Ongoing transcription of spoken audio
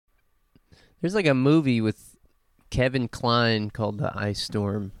There's like a movie with Kevin Kline called The Ice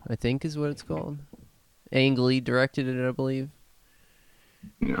Storm, I think is what it's called. Ang Lee directed it, I believe.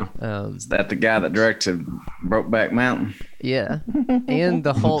 Yeah. Is that the guy that directed Brokeback Mountain? Yeah. And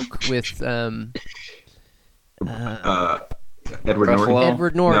the Hulk with Edward Ruffalo? Norton.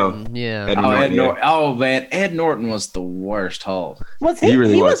 Edward Norton. No. Yeah. Edward Oh, Norton, yeah. Oh man, Ed Norton was the worst Hulk. Was he? He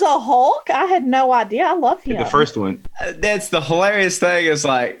really He was. was a Hulk. I had no idea. I love him. The first one. That's the hilarious thing is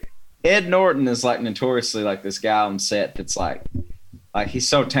like Ed Norton is like notoriously like this guy on set that's like he's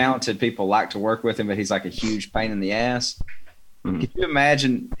so talented, people like to work with him, but he's like a huge pain in the ass. Mhm. Could you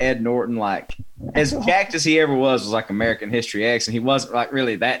imagine Ed Norton like as jacked as he ever was like American History X, and he wasn't like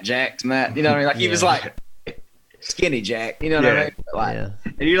really that jacked and that, you know what I mean? Like he was like skinny jack, you know what I Yeah. mean? Like, Yeah.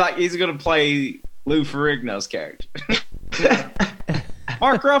 and you're like he's gonna play Lou Ferrigno's character.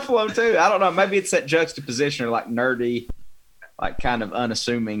 Mark Ruffalo too. I don't know. Maybe it's that juxtaposition of like nerdy, like kind of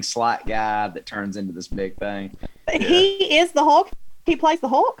unassuming, slight guy that turns into this big thing. He is the Hulk. He plays the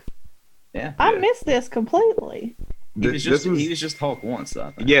Hulk. Yeah, I missed this completely. he was just Hulk once, though.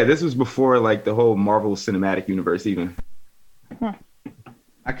 I think. Yeah, this was before like the whole Marvel Cinematic Universe even.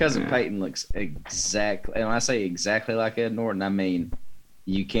 My cousin Peyton looks exactly, and when I say exactly like Ed Norton, I mean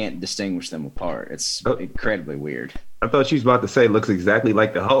you can't distinguish them apart. It's incredibly weird. I thought she was about to say looks exactly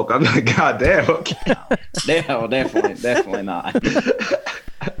like the Hulk. I'm like, God damn. Okay. No, definitely not.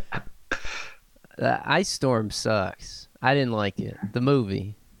 The Ice Storm sucks. I didn't like it. The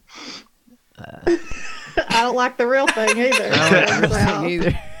movie. I don't like the real thing either. I don't like the thing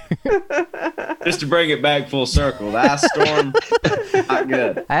either. Just to bring it back full circle, the Ice Storm, not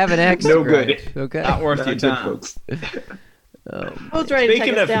good. I have an extra. No good. gripe, Okay. Not worth Not your good, time. folks. I was ready to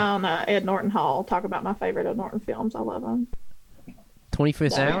Speaking take us of- down Ed Norton Hall. Talk about my favorite Ed Norton films. I love them.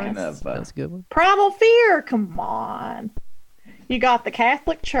 25th Hour. Speaking of, That's a good one. Primal Fear. Come on. You got the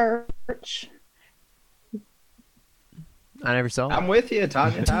Catholic Church. I never saw it. I'm with you,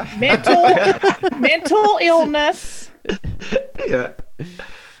 Tanya. Mental illness. Yeah.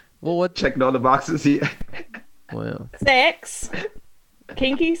 Well, what? Checking all the boxes. Yeah. Well, Sex.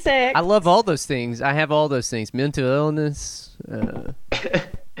 Kinky sex. I love all those things. I have all those things. Mental illness,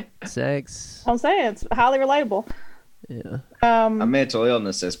 sex. I'm saying it's highly relatable. Yeah. A mental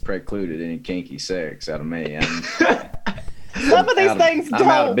illness has precluded any kinky sex out of me. Some of these things I'm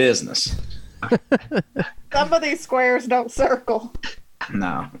out of don't. business. Some of these squares don't circle.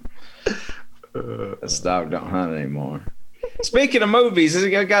 No. This dog don't hunt anymore. Speaking of movies,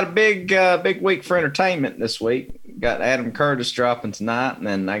 I got a big week for entertainment this week. Got Adam Curtis dropping tonight, and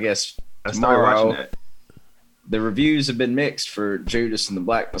then I guess I started tomorrow. watching it. The reviews have been mixed for Judas and the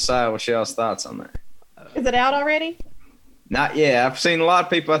Black Messiah. What's y'all's thoughts on that? Is it out already? Not yet. I've seen a lot of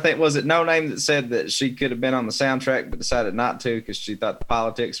people. I think was it No Name that said that she could have been on the soundtrack, but decided not to because she thought the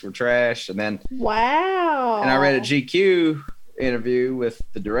politics were trash. And then, Wow. and I read a GQ interview with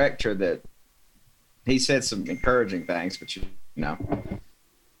the director that he said some encouraging things, but you know,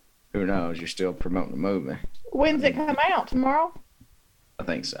 who knows? You're still promoting the movie. When's it come out? Tomorrow? I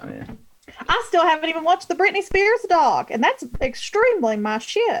think so. Yeah. I still haven't even watched the Britney Spears dog, and that's extremely my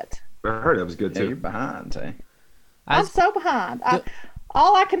shit. I heard that was good Yeah, you're too. behind, Tay. I'm so behind.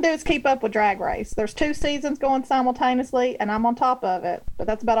 All I can do is keep up with Drag Race. There's 2 seasons going simultaneously, and I'm on top of it, but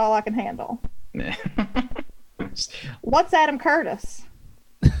that's about all I can handle. Yeah. What's Adam Curtis?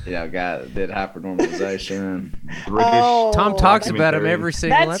 Yeah, guy that did hypernormalization. British. Oh, Tom talks Documentary. about him every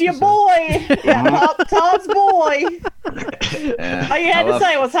single That's your episode. boy. Yeah, Tom's boy. Yeah. All you had I to love-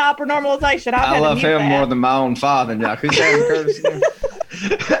 say was hypernormalization. I love him more than my own father. Now, who's Adam Curtis again?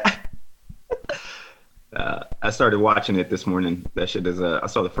 I started watching it this morning. That shit is. I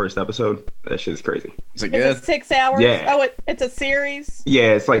saw the first episode. That shit is crazy. Is it Is good? it 6 hours? Yeah. Oh, it's a series.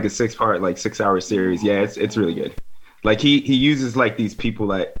 Yeah, it's like a 6-part, like 6-hour series. Yeah, it's really good. Like he uses like these people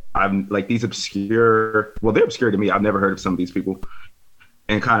that I'm like these obscure. Well, they're obscure to me. I've never heard of some of these people,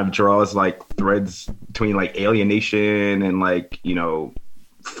 and kind of draws like threads between like alienation and like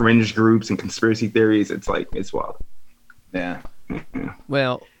fringe groups and conspiracy theories. It's like it's wild. Yeah.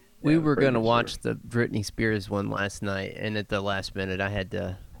 Well, we were pretty going to much watch the Britney Spears one last night, and at the last minute, I had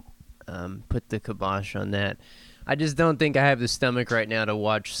to put the kibosh on that. I just don't think I have the stomach right now to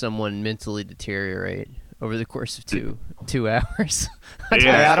watch someone mentally deteriorate over the course of two hours.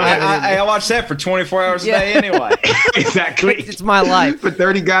 Yeah, I watch that for 24 hours a Yeah. day anyway. Exactly. It's my life. For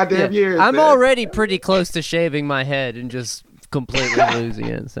 30 goddamn years. I'm man. already pretty close to shaving my head and just completely losing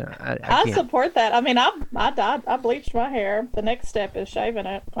it. So I I can't. support that. I mean, I bleached my hair. The next step is shaving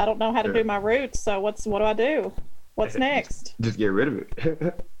it. I don't know how to do my roots, so what do I do? What's next? Just get rid of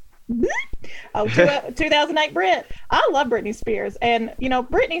it. Oh, 2008 Brit. I love Britney Spears. And,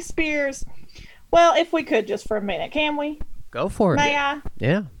 Britney Spears, well, if we could just for a minute, can we? Go for it. May I?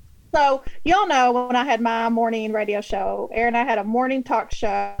 Yeah. So, y'all know when I had my morning radio show, Aaron and I had a morning talk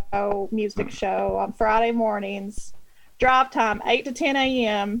show, music show on Friday mornings, drive time, 8 to 10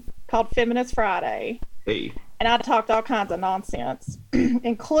 a.m., called Feminist Friday. Hey. And I talked all kinds of nonsense,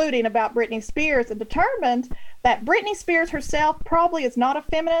 including about Britney Spears, and determined that Britney Spears herself probably is not a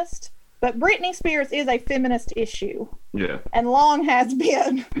feminist, but Britney Spears is a feminist issue. Yeah. And long has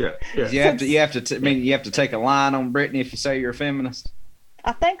been. Yeah. Yeah. You have to take a line on Britney if you say you're a feminist.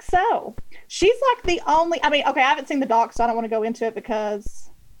 I think so. She's like the only. I haven't seen the doc, so I don't want to go into it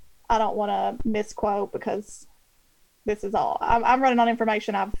because I don't want to misquote, because this is all. I'm running on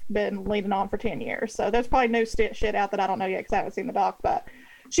information I've been leaning on for 10 years. So there's probably new shit out that I don't know yet because I haven't seen the doc. But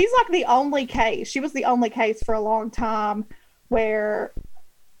she's like the only case. She was the only case for a long time where,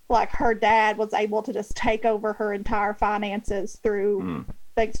 like, her dad was able to just take over her entire finances through.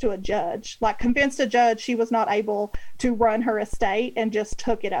 Thanks to a judge, like convinced a judge she was not able to run her estate and just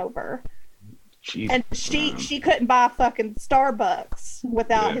took it over. Jeez. And she couldn't buy fucking Starbucks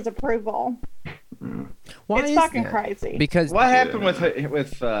without his approval. Why it's is fucking that? crazy. Because What happened with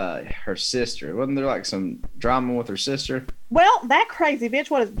her sister? Wasn't there like some drama with her sister? Well, that crazy bitch,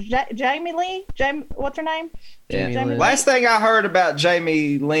 what is Jamie Lee? What's her name? Jamie Lynn. Last thing I heard about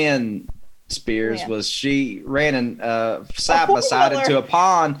Jamie Lynn Spears Yeah. was she ran side by side into a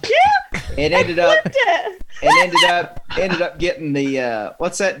pond. Yeah, It ended up flipped it. ended up getting the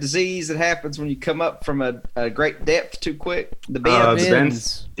what's that disease that happens when you come up from a great depth too quick? The bends. The bends.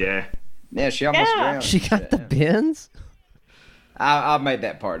 bends. Yeah. Yeah, she almost Yeah. drowned. she got the bins. I made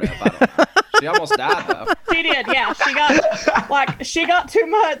that part up. I don't know. She almost died though. She did, yeah. She got too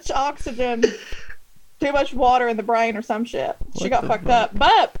much oxygen, too much water in the brain or some shit. She got fucked up.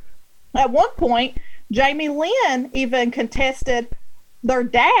 But at one point, Jamie Lynn even contested their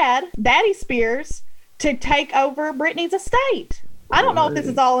Daddy Spears, to take over Britney's estate. I don't know if this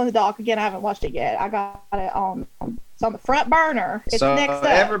is all in the doc. Again, I haven't watched it yet. I got it on. It's on the front burner. It's So next up.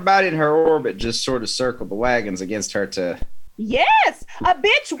 everybody in her orbit just sort of circled the wagons against her to. Yes, a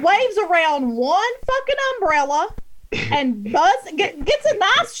bitch waves around one fucking umbrella and gets a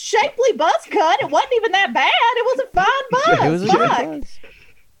nice shapely buzz cut. It wasn't even that bad. It was a fine buzz. It was a Fuck. good buzz.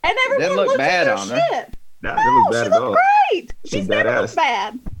 And everyone Didn't look loses bad their on her. shit. Nah, No, that was bad she at all. looked great. She's never badass. looked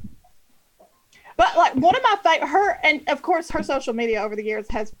bad. But like one of my favorite, and of course her social media over the years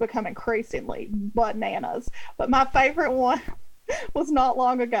has become increasingly bananas. But my favorite one was not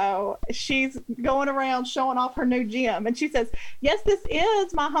long ago. She's going around showing off her new gym, and she says, "Yes, this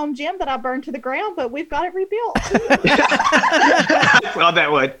is my home gym that I burned to the ground, but we've got it rebuilt." I saw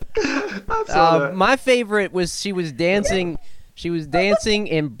that one. I saw that. My favorite was she was dancing. She was dancing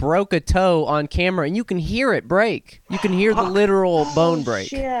and broke a toe on camera, and you can hear it break. You can hear the literal bone break.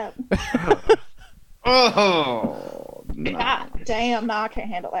 Shit. Oh, no. God damn, no, I can't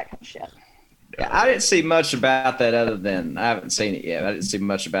handle that kind of shit. Yeah, I didn't see much about that other than I haven't seen it yet. I didn't see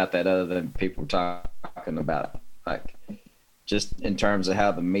much about that other than people talking about like just in terms of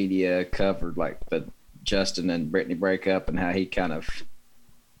how the media covered like the Justin and Britney breakup and how he kind of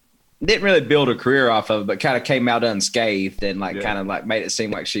didn't really build a career off of it, but kind of came out unscathed and like kind of like made it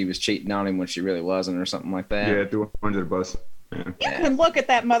seem like she was cheating on him when she really wasn't or something like that. Yeah, threw him under the bus. Yeah. You can look at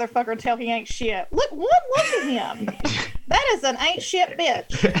that motherfucker and tell he ain't shit. Look at him. That is an ain't shit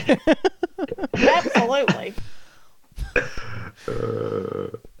bitch. Absolutely.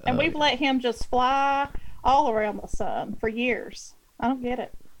 And we've let him just fly all around the sun for years. I don't get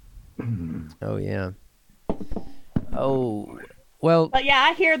it. Oh yeah. Oh well, But yeah,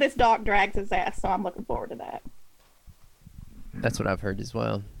 I hear this dog drags his ass, so I'm looking forward to that. that's what I've heard as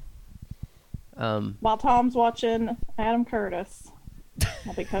well. While Tom's watching Adam Curtis,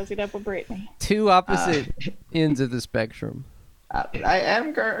 I'll be cozied up with Brittany. Two opposite ends of the spectrum.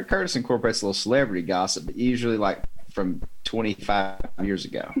 Adam Curtis incorporates a little celebrity gossip, but usually like from 25 years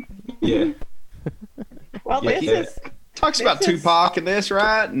ago. Yeah. Well, Yeah, this yeah. is Talks about This is- Tupac in this,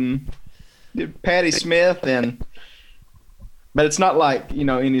 right? And did Patti Smith but it's not like, you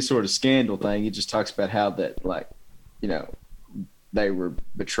know, any sort of scandal thing. He just talks about how that, like, you know, they were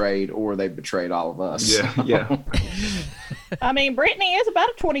betrayed or they betrayed all of us. Yeah, yeah. I mean, Brittany is about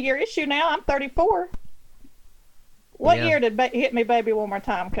a 20-year issue now. I'm 34. What Yeah. year did Hit Me Baby One More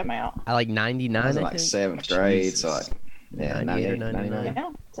Time come out? I like I 99. was I in like think. seventh grade, Jesus. so like, yeah, 98 or 98, 99.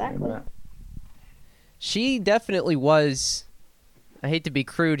 Yeah, exactly. She definitely was. I hate to be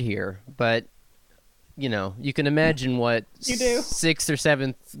crude here, but you know, you can imagine what You do. 6th or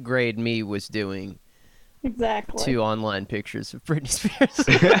 7th grade me was doing. Exactly. 2 online pictures of Britney Spears.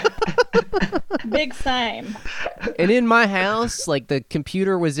 Big same. And in my house, like the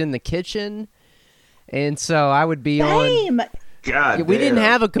computer was in the kitchen, and so I would be on. Same. God, We didn't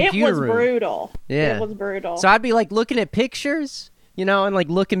have a computer It was room. brutal. Yeah. It was brutal. So I'd be like looking at pictures, and like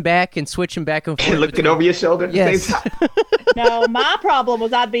looking back and switching back and forth. And looking over your shoulder at the Yes. same time. No, my problem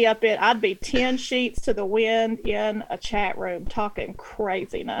was I'd be 10 sheets to the wind in a chat room talking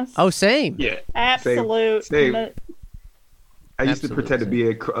craziness. Oh, same. Yeah. Absolute. Same. no- I used to Absolutely. pretend to be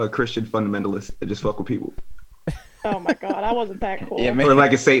a Christian fundamentalist and just fuck with people. Oh my God, I wasn't that cool. Yeah, Or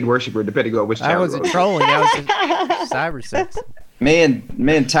like a Satan worshiper, depending on which I channel. wasn't trolling. I was just cyber sex. Me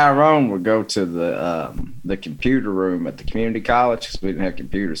and Tyrone would go to the computer room at the community college because we didn't have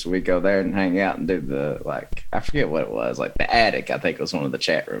computers, so we'd go there and hang out and do the I forget what it was, like the attic. I think was one of the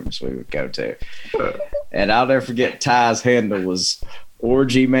chat rooms we would go to. And I'll never forget Ty's handle was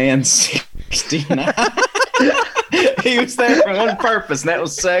Orgy Man 69. He was there for one purpose, and that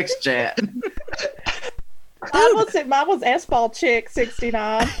was sex chat. Mine was S-ball chick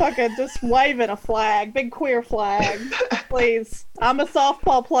 69, fucking just waving a flag, big queer flag. Please, I'm a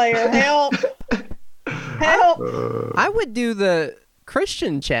softball player. Help! Help! I would do the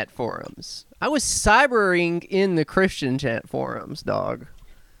Christian chat forums. I was cybering in the Christian chat forums, dog.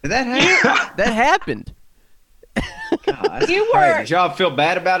 Did that happen? That happened. God, that's You crazy. were- Did y'all feel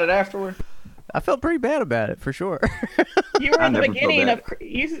bad about it afterward? I felt pretty bad about it, for sure. You were I in the never felt beginning bad. of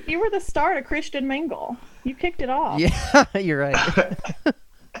you were the start of Christian Mingle. You kicked it off. Yeah, you're right.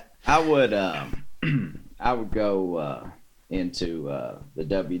 I would I would go into the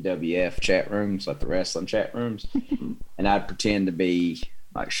WWF chat rooms, like the wrestling chat rooms, and I'd pretend to be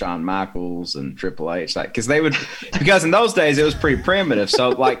like Shawn Michaels and Triple H, like because in those days it was pretty primitive. So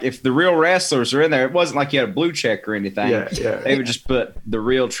like if the real wrestlers are in there, it wasn't like you had a blue check or anything. Yeah. They would just put the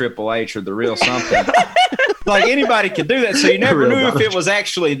real Triple H or the real something. Like anybody could do that, so you never Real knew if Dollar it was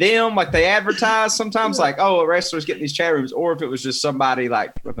actually them. Like they advertised sometimes, like a wrestlers get in these chat rooms, or if it was just somebody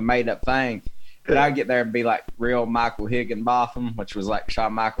like with a made up thing. But I'd get there and be like real Michael Higginbotham, which was like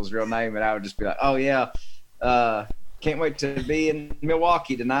Shawn Michaels' real name, and I would just be like, "Oh yeah, can't wait to be in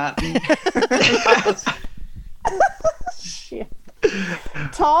Milwaukee tonight." Shit.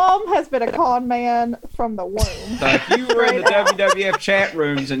 Tom has been a con man from the womb. So if you were in the Straight up. WWF chat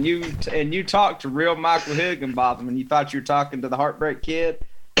rooms and you talked to real Michael Higginbotham and you thought you were talking to the Heartbreak Kid,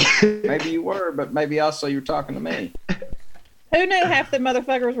 maybe you were, but maybe also you were talking to me. Who knew half the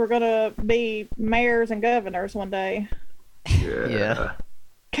motherfuckers were gonna be mayors and governors one day? Yeah.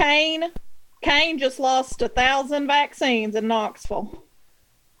 Kane just lost 1,000 vaccines in Knoxville.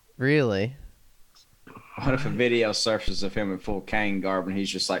 Really? What if a video surfaces of him in full Kane garb and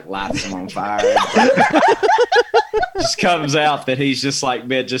he's just like lights him on fire? Just comes out that he's just like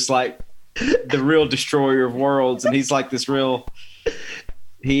the real destroyer of worlds, and he's like this real.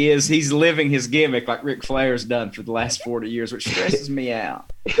 He's living his gimmick like Ric Flair's done for the last 40 years, which stresses me out.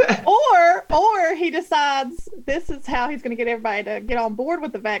 Or he decides this is how he's going to get everybody to get on board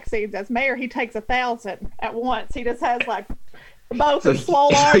with the vaccines. As mayor, he takes 1,000 at once. He just has like both So his swole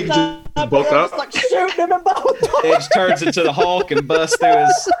he arms just up, and bulk they're up? just like shooting him in both. It just turns into the Hulk and busts through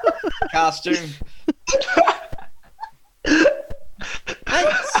his costume.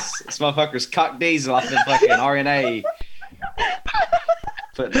 This motherfucker's cock diesel off the fucking RNA.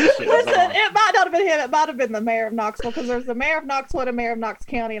 Putting that shit Listen, on. it might not have been him. It might have been the mayor of Knoxville, because there's the mayor of Knoxville and a mayor of Knox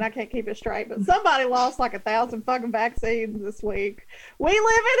County, and I can't keep it straight. But somebody lost like 1,000 fucking vaccines this week. We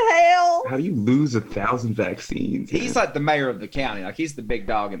live in hell. How do you lose 1,000 vaccines? He's like the mayor of the county. Like he's the big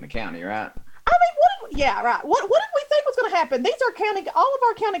dog in the county, right? I mean, yeah, right. What did we think was going to happen? These are county. All of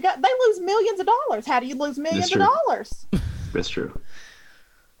our county. They lose millions of dollars. How do you lose millions of true. dollars That's true.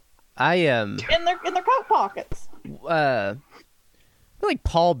 I in their coat pockets? I feel like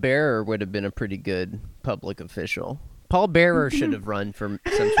Paul Bearer would have been a pretty good public official. Paul Bearer should have run for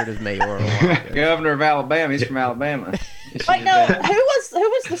some sort of mayoral office. Governor of Alabama. He's from Alabama. Wait, no. Who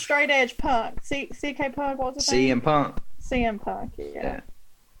was the straight edge punk? CK Punk, what was it? CM Punk. CM Punk. Yeah.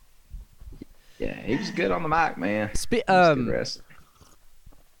 Yeah, he was good on the mic, man. Spe- He was a good wrestler.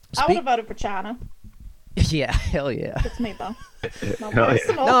 I would have voted for China. Yeah, hell yeah. It's me though. No Hell yeah.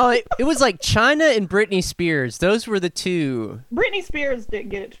 personal. No, it was like China and Britney Spears. Those were the two. Britney Spears didn't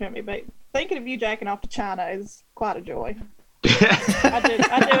get it to me, but thinking of you jacking off to China is quite a joy.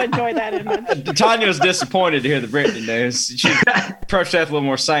 I do enjoy that image. Tanya was disappointed to hear the Britney news. She approached that with a little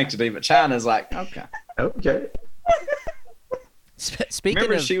more sanctity, but China's like, okay. Okay. Speaking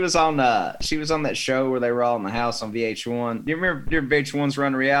Remember, of, she was on that show where they were all in the house on VH1. Do you remember VH1's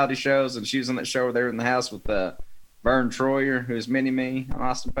run reality shows, and she was on that show where they were in the house with Vern Troyer, who's Mini Me on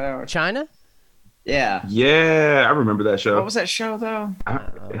Austin Powers. China? Yeah. Yeah, I remember that show. What was that show though?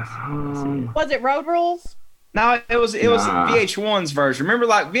 Was it Road Rules? No, it was VH1's version. Remember,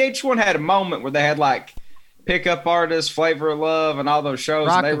 like VH1 had a moment where they had like Pickup Artists, Flavor of Love, and all those shows,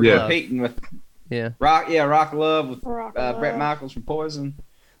 Rock and they of were Love. competing with Rock of Love with Rock of Brett Love. Michaels from Poison.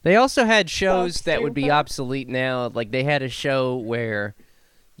 They also had shows that would be stupid. obsolete now. Like they had a show where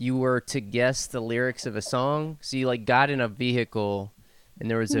you were to guess the lyrics of a song. So you like got in a vehicle and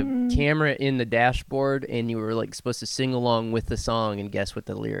there was a camera in the dashboard and you were like supposed to sing along with the song and guess what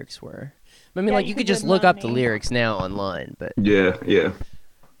the lyrics were. I mean, Yeah, like you you could could just win look up the money. lyrics now online, but Yeah. Yeah,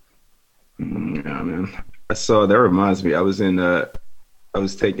 man. So that reminds me, I was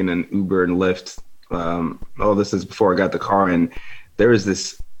taking an Uber and Lyft. This is before I got the car, and there was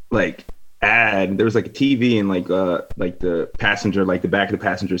this like ad. There was like a TV and like the passenger, like the back of the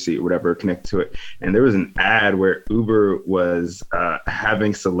passenger seat or whatever connected to it. And there was an ad where Uber was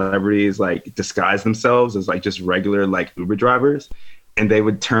having celebrities like disguise themselves as like just regular like Uber drivers. And they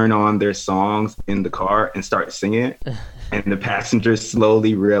would turn on their songs in the car and start singing it. And the passenger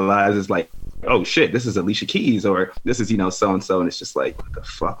slowly realizes like, oh shit, this is Alicia Keys or this is, so-and-so. And it's just like, what the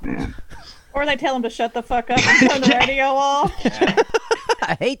fuck, man? Or they tell them to shut the fuck up and turn the radio off.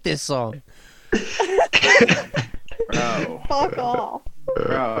 I hate this song. Bro, Fuck off.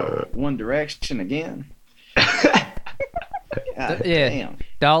 One Direction again. God Yeah. damn.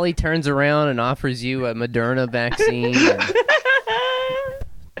 Dolly turns around and offers you a Moderna vaccine and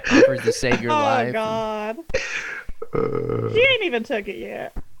offers to save your Oh, life. God. She ain't even took it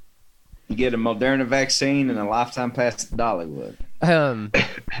yet. You get a Moderna vaccine and a lifetime pass to Dollywood.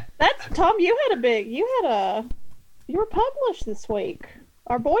 That's Tom. You were published this week.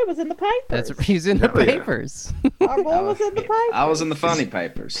 Our boy was in the papers. He's in the Hell yeah. papers. Our boy was in the papers. I was in the funny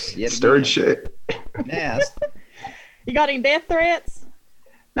papers. Yet Stirred again. shit. Yes. You got any death threats?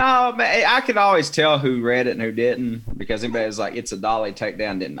 No, man, I could always tell who read it and who didn't because anybody was like, "It's a Dolly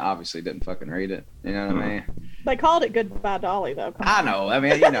takedown." Didn't fucking read it. You know what I mean? They called it Goodbye Dolly, though. Come I on. know. I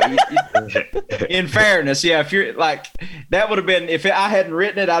mean, in fairness, yeah. If you're like, that would have been if I hadn't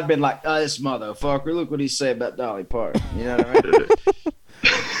written it, I'd been like, "Oh, this motherfucker! Look what he said about Dolly Parton." You know what I mean?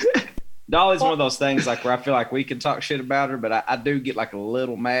 Dolly's one of those things like where I feel like we can talk shit about her, but I do get like a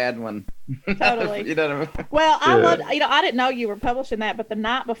little mad when Totally. you know what I mean? Well, I Yeah. loved, I didn't know you were publishing that, but the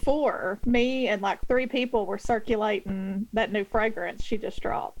night before, me and like 3 people were circulating that new fragrance she just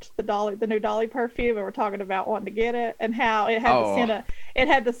dropped, the new Dolly perfume, and we're talking about wanting to get it and how it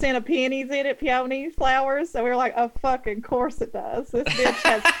had the scent of peonies in it, peony flowers. So we were like, oh fucking course it does. This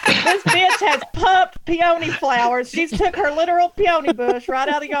bitch has pumped peony flowers. She's took her literal peony bush right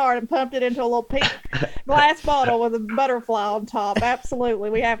out of the yard and pumped it into a little pink glass bottle with a butterfly on top. Absolutely,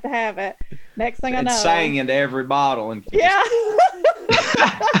 we have to have it. Next thing I know, It's sang into every bottle and yeah.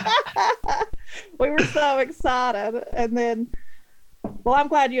 We were so excited. And then, well, I'm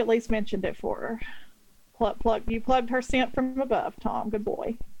glad you at least mentioned it for her. You plugged her scent from above, Tom. Good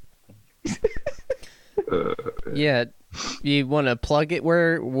boy. Yeah, you want to plug it?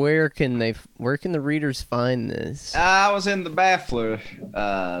 Where can the readers find this? I was in the Baffler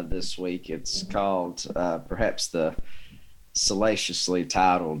this week. It's called perhaps the salaciously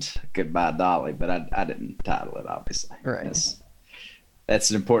titled Goodbye Dolly, but I didn't title it, obviously. Right. That's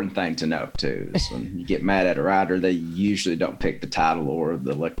an important thing to note too. Is when you get mad at a writer, they usually don't pick the title or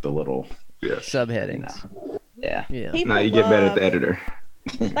the little Subheadings. yeah. Yeah. People Now you get mad at the love- editor.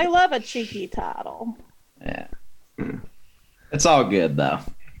 They love a cheeky title. Yeah. It's all good though.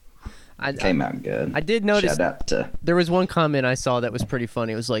 I Came out good. I did notice Shout out to there was one comment I saw that was pretty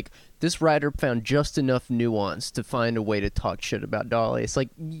funny. It was like, this writer found just enough nuance to find a way to talk shit about Dolly. It's like,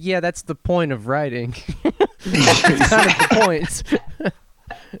 yeah, that's the point of writing. That's kind of the point.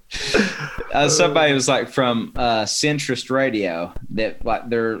 somebody was like from Centrist Radio that like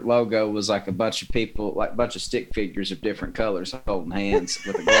their logo was like a bunch of people, like a bunch of stick figures of different colors holding hands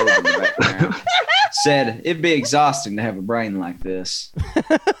with a globe in the background. Said it'd be exhausting to have a brain like this.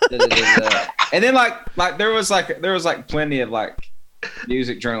 Da-da-da-da. And then like there was plenty of like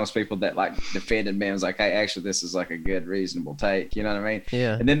music journalist people that like defended me and was like, hey, actually this is like a good reasonable take, you know what I mean?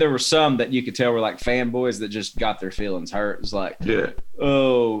 Yeah. And then there were some that you could tell were like fanboys that just got their feelings hurt. It was like, Yeah.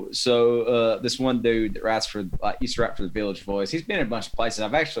 oh, so this one dude that writes for used to write for the Village Voice. He's been in a bunch of places.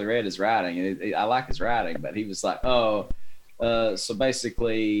 I've actually read his writing, and I like his writing. But he was like, so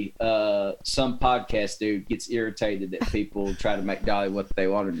basically, some podcast dude gets irritated that people try to make Dolly what they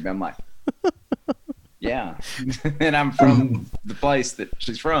want her to be. I'm like, yeah, and I'm from the place that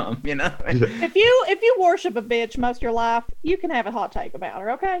she's from, you know. If you worship a bitch most of your life, you can have a hot take about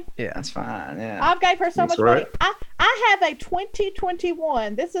her, okay? Yeah. That's fine. Yeah. I've gave her so That's much right. money. I I have a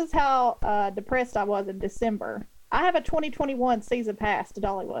 2021. This is how depressed I was in December. I have a 2021 season pass to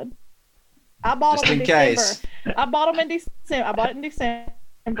Dollywood. I bought Just them in in December. case. I bought them in December. I bought it in December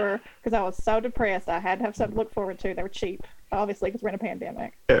because I was so depressed. I had to have something to look forward to. They were cheap, obviously, because we're in a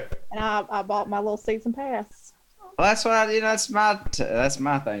pandemic. Yeah. And I bought my little season pass. Well, that's what that's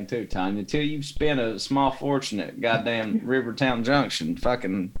my thing too, Tanya. Until you spend a small fortune at goddamn Rivertown Junction,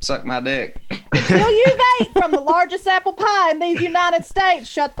 fucking suck my dick. Until you've ate from the largest apple pie in these United States,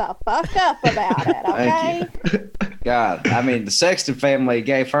 shut the fuck up about it, okay? Thank God, I mean, the Sexton family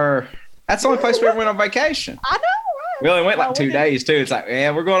gave her. That's the only place we ever went on vacation. I know, right? We only went like Well, 2 we days too. It's like,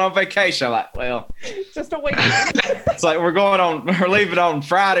 yeah, we're going on vacation. I'm like, well, just a week. it's like we're leaving on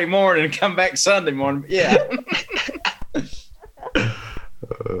Friday morning and come back Sunday morning. Yeah.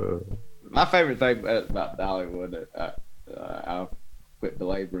 My favorite thing about Dollywood, I'll quit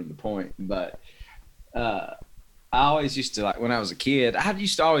belaboring the point, but I always used to, like, when I was a kid, I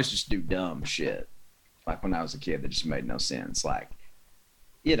used to always just do dumb shit. Like when I was a kid, that just made no sense. Like,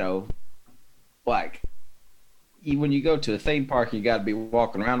 you know, like when you go to a theme park, you got to be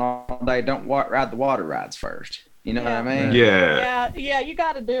walking around all day. Don't ride the water rides first. You know what I mean? Yeah. Yeah, you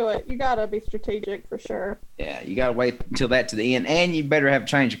got to do it. You got to be strategic for sure. Yeah, you got to wait until that to the end, and you better have a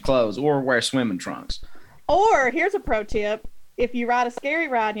change of clothes or wear swimming trunks. Or here's a pro tip: if you ride a scary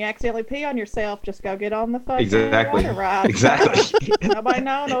ride and you accidentally pee on yourself, just go get on the fucking Exactly. water ride. Exactly. Nobody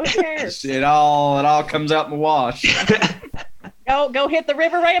knows. No one cares. It all comes out in the wash. Go hit the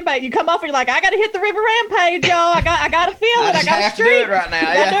river rampage. You come off and you're like, I gotta hit the river rampage, y'all. I gotta feel it. I gotta have to do streak. it right now.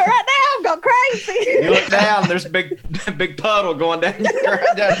 I gotta do it right now. I'm going crazy. You look down, there's a big puddle going down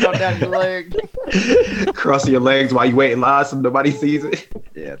your leg. Crossing your legs while you wait in line so nobody sees it.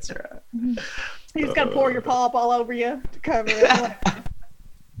 Yeah, that's right. You just gotta pour your pop all over you to cover it.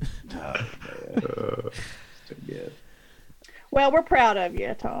 Too good. Well, we're proud of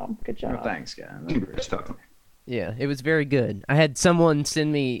you, Tom. Good job. Well, thanks, guys. Yeah, it was very good. I had someone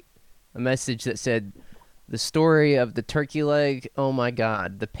send me a message that said, "The story of the turkey leg. Oh my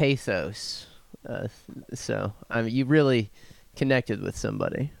God, the pathos." So I mean, you really connected with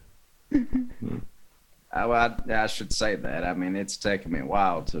somebody. I should say that. I mean, it's taken me a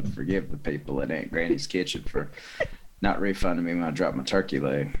while to forgive the people at Aunt Granny's Kitchen for not refunding me when I dropped my turkey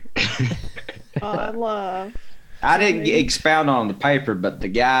leg. Oh, I love. I didn't expound on the paper, but the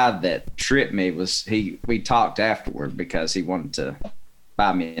guy that tripped me we talked afterward because he wanted to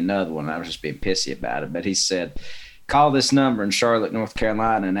buy me another one. I was just being pissy about it, but he said, call this number in Charlotte, North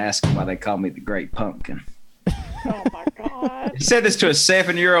Carolina and ask them why they call me the Great Pumpkin. Oh my God. He said this to a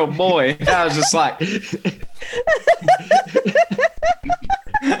 7-year-old boy. I was just like,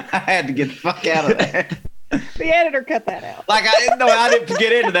 I had to get the fuck out of there. The editor cut that out. Like, I didn't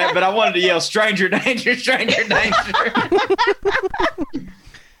get into that, but I wanted to yell, stranger danger, stranger danger.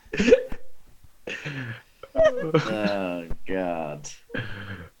 Oh, God.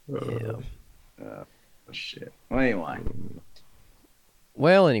 Yeah. Oh, shit.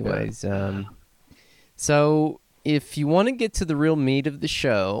 Well, Anyways, so if you want to get to the real meat of the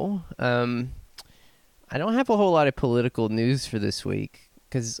show, I don't have a whole lot of political news for this week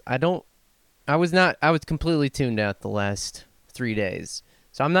because I was completely tuned out the last 3 days.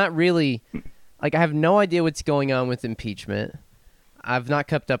 So I'm not really, I have no idea what's going on with impeachment. I've not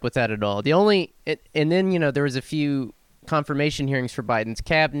kept up with that at all. And then, there was a few confirmation hearings for Biden's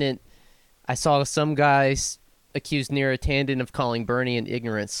cabinet. I saw some guys accuse Neera Tanden of calling Bernie an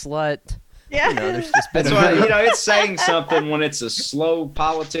ignorant slut. Yeah. There's just been that's why, it's saying something when it's a slow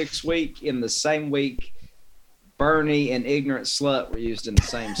politics week. In the same week, Bernie and ignorant slut were used in the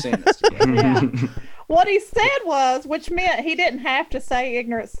same sentence together. Yeah. What he said was, which meant he didn't have to say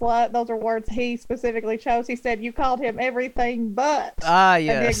ignorant slut. Those are words he specifically chose. He said, you called him everything but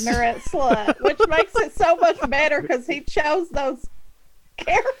yes. an ignorant slut, which makes it so much better because he chose those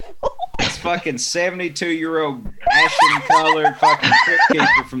careful. This fucking 72-year-old ashen-colored fucking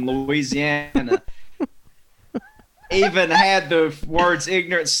crypt-keeper from Louisiana even had the words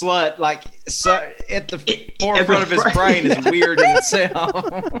ignorant slut at the forefront of his brain is weird in itself.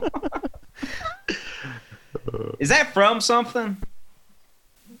 Is that from something?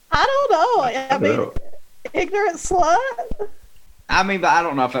 I don't know. I mean, ignorant slut? I mean, but I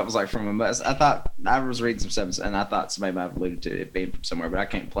don't know if that was from him. But I thought I was reading some stuff, and I thought somebody might have alluded to it being from somewhere, but I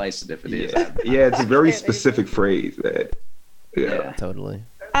can't place it if it is. Yeah, it's a very specific phrase. Yeah, totally.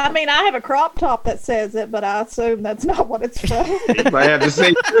 I mean, I have a crop top that says it, but I assume that's not what it's from. I have to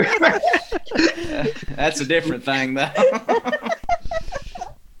say. That's a different thing, though.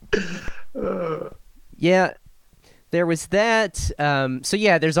 Yeah, there was that. So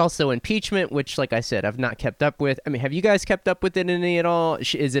yeah, there's also impeachment, which, like I said, I've not kept up with. I mean, have you guys kept up with it any at all?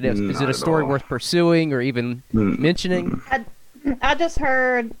 Is it a story worth pursuing or even mentioning? I just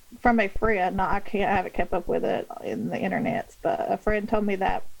heard from a friend. No, I haven't kept up with it in the internet, but a friend told me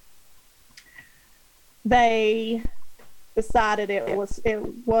that they decided it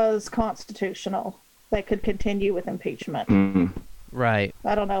was constitutional. They could continue with impeachment. Mm-hmm. Right.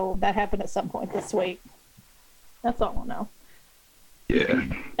 I don't know. That happened at some point this week. That's all I know. Yeah.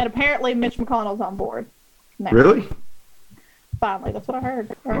 And apparently Mitch McConnell's on board now. Really? Finally, that's what I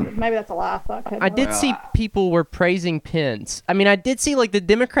heard. Or maybe that's a lie. I did see people were praising Pence. I mean, I did see like the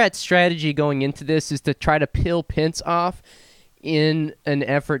Democrats' strategy going into this is to try to peel Pence off in an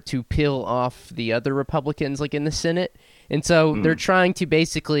effort to peel off the other Republicans like in the Senate. And so they're trying to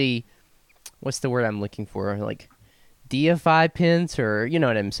basically, what's the word I'm looking for? Like deify Pence, or you know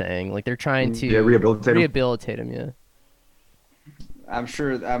what I'm saying? Like they're trying to rehabilitate him. Yeah. I'm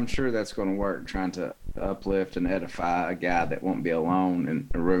sure that's going to work, trying to uplift and edify a guy that won't be alone in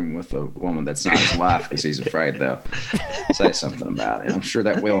a room with a woman that's not his wife because he's afraid they'll say something about it. I'm sure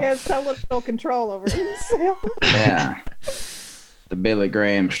that will. He has so little control over himself. Yeah. The Billy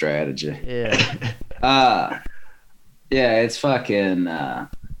Graham strategy. Yeah. Yeah, it's fucking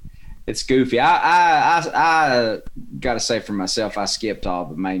it's goofy. I got to say for myself, I skipped all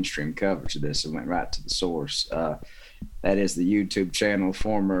the mainstream coverage of this and went right to the source. That is the YouTube channel,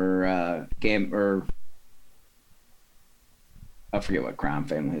 former I forget what crime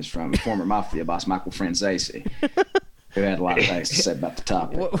family he's from, former mafia boss Michael Franzese, who had a lot of things to say about the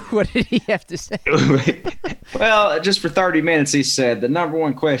topic. What did he have to say? Well, just for 30 minutes, he said, the number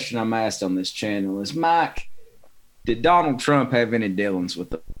one question I'm asked on this channel is, Mike, did Donald Trump have any dealings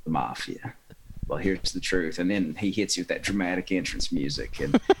with the mafia? Well, here's the truth. And then he hits you with that dramatic entrance music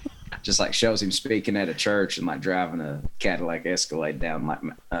and just like shows him speaking at a church and like driving a Cadillac Escalade down like,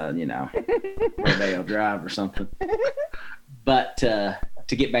 Rodeo Drive or something. But to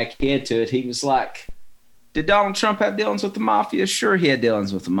get back into it, he was like, did Donald Trump have dealings with the mafia? Sure, he had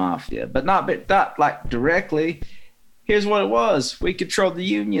dealings with the mafia, but not like directly. Here's what it was. We controlled the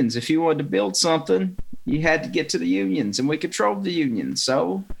unions. If you wanted to build something, you had to get to the unions, and we controlled the unions.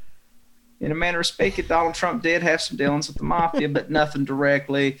 So, in a manner of speaking, Donald Trump did have some dealings with the mafia, but nothing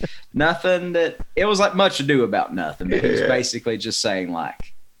directly. Nothing that – it was like much ado about nothing. But he was basically just saying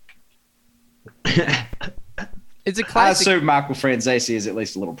like – It's a classic. I assume Michael Franzese is at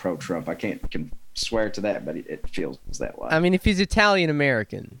least a little pro-Trump. I can swear to that, but it feels that way. I mean, if he's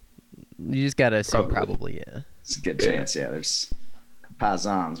Italian-American, you just got to assume probably, yeah. It's a good chance, yeah. There's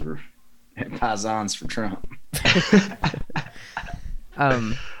paisans for Trump.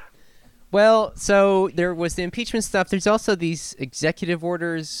 Well, so there was the impeachment stuff. There's also these executive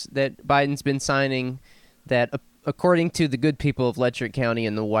orders that Biden's been signing that, according to the good people of Letcher County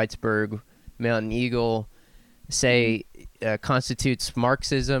and the Whitesburg Mountain Eagle, say constitutes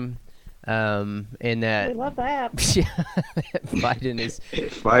Marxism, and that We love that. Biden is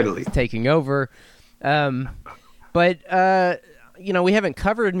finally taking over. But we haven't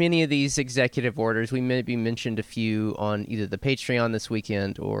covered many of these executive orders. We maybe mentioned a few on either the Patreon this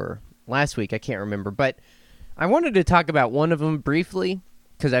weekend or last week. I can't remember. But I wanted to talk about one of them briefly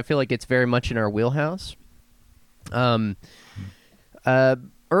because I feel like it's very much in our wheelhouse.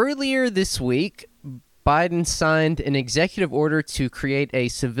 Earlier this week, Biden signed an executive order to create a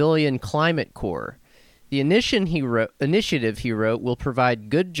civilian climate corps. The initiative, he wrote, will provide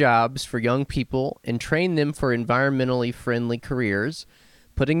good jobs for young people and train them for environmentally friendly careers,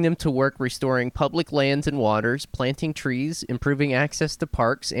 putting them to work restoring public lands and waters, planting trees, improving access to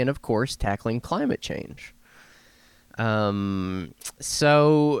parks, and, of course, tackling climate change.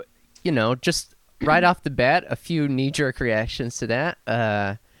 So, just right off the bat, a few knee-jerk reactions to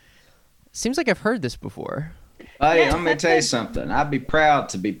that. Seems like I've heard this before. Hey, I'm going to tell you something. I'd be proud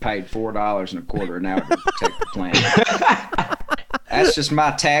to be paid $4.25 an hour to protect the planet. That's just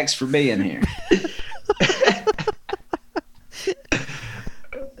my tax for being here.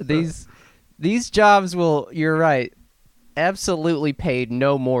 These jobs will, you're right, absolutely paid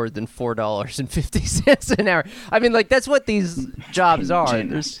no more than $4.50 an hour. I mean, like, that's what these jobs are.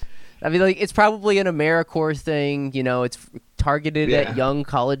 It's probably an AmeriCorps thing. It's targeted at young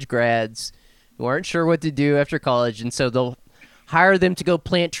college grads who aren't sure what to do after college, and so they'll hire them to go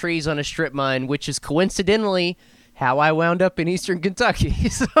plant trees on a strip mine, which is coincidentally how I wound up in Eastern Kentucky.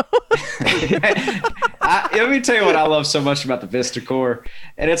 So. Let me tell you what I love so much about the Vista Corps,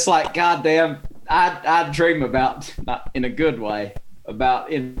 and it's like, goddamn, I dream about, not in a good way,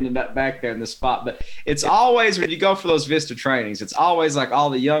 about ending up back there in the spot, but it's always when you go for those Vista trainings, it's always like all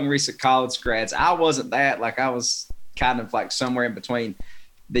the young recent college grads. I wasn't that, like I was kind of like somewhere in between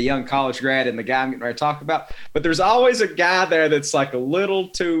the young college grad and the guy I'm getting ready to talk about. But there's always a guy there that's like a little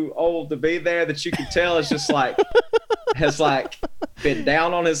too old to be there, that you can tell is just like has like been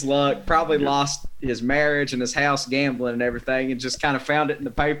down on his luck, probably lost his marriage and his house gambling and everything, and just kind of found it in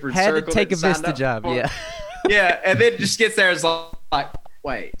the paper and Had to circled take it a and signed Vista up job, for it. yeah. Yeah, and then just gets there and is like,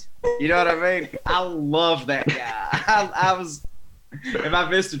 wait, you know what I mean? I love that guy. I was in my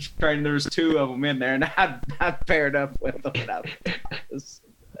Vista training, there was 2 of them in there, and I paired up with them.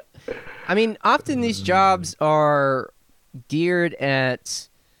 I mean, often these jobs are geared at,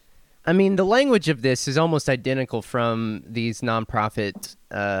 I mean, the language of this is almost identical from these nonprofit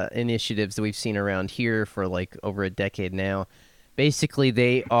initiatives that we've seen around here for like over a decade now. Basically,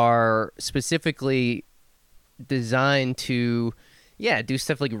 they are specifically designed to, do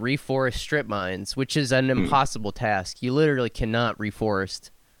stuff like reforest strip mines, which is an impossible task. You literally cannot reforest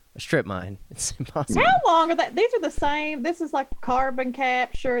a strip mine. It's impossible. How long are they? These are the same. This is like carbon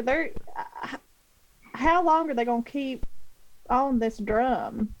capture. They're how long are they going to keep on this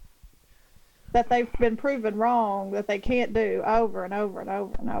drum that they've been proven wrong that they can't do over and over and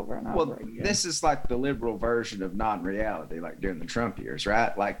over and over and over again? This is like the liberal version of non-reality, like during the Trump years,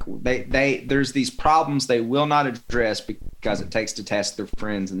 right? Like they there's these problems they will not address because it takes to task their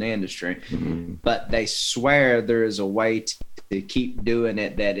friends in the industry, but they swear there is a way to keep doing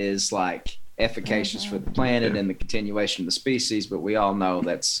it that is like efficacious for the planet and the continuation of the species. But we all know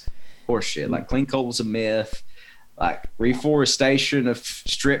that's horseshit. Like clean coal is a myth. Like reforestation of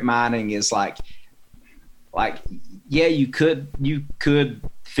strip mining is like yeah, you could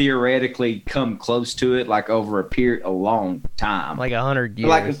theoretically come close to it, like over a long time, Like 100 years.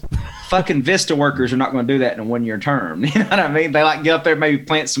 like fucking Vista workers are not going to do that in a 1-year term. You know what I mean? They like get up there, maybe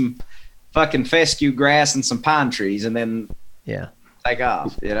plant some fucking fescue grass and some pine trees, and then take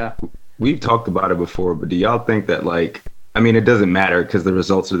off. You know, We've talked about it before, but do y'all think that like, I mean, it doesn't matter because the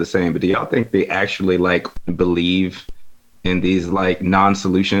results are the same, but do y'all think they actually like believe in these like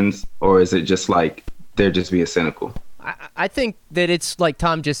non-solutions, or is it just like they're just being cynical? I think that it's like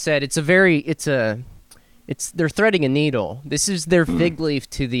Tom just said. They're threading a needle. This is their fig leaf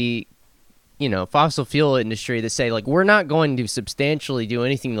to the, fossil fuel industry to say like, we're not going to substantially do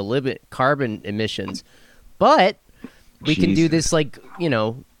anything to limit carbon emissions, but we can do this like,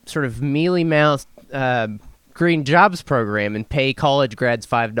 sort of mealy-mouthed green jobs program and pay college grads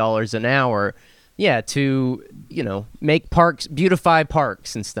 $5 an hour. Yeah, to, make parks, beautify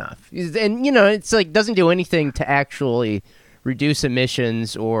parks and stuff. And, it's like doesn't do anything to actually reduce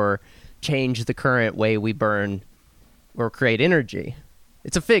emissions or change the current way we burn or create energy.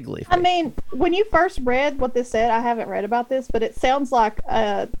 It's a fig leaf. I mean, when you first read what this said, I haven't read about this, but it sounds like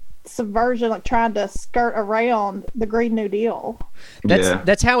a subversion, like trying to skirt around the Green New Deal.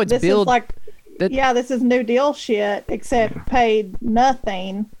 That's how it's This built. is like, this is New Deal shit, except paid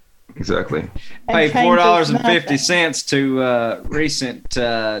nothing. Exactly. pay changes $4.50 to recent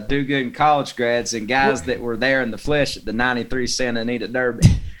do-good college grads and guys that were there in the flesh at the 93 cent Anita Derby.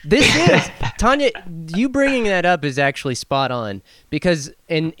 This is Tanya. You bringing that up is actually spot on because,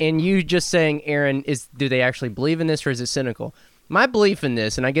 and you just saying, Aaron, do they actually believe in this or is it cynical? My belief in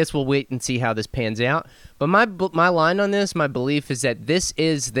this, and I guess we'll wait and see how this pans out. But my line on this, my belief is that this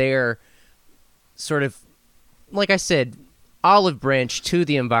is their sort of, like I said, olive branch to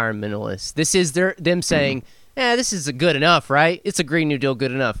the environmentalists. This is them saying, this is good enough, right? It's a Green New Deal,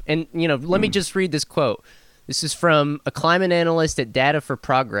 good enough. And, let me just read this quote. This is from a climate analyst at Data for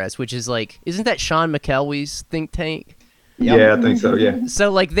Progress, which is like, isn't that Sean McElwey's think tank? Yep. Yeah, I think so, yeah. So,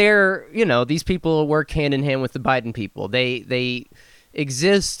 like, they're, these people work hand in hand with the Biden people. They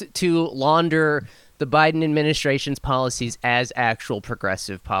exist to launder the Biden administration's policies as actual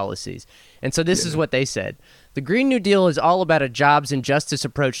progressive policies. And so this is what they said. The Green New Deal is all about a jobs and justice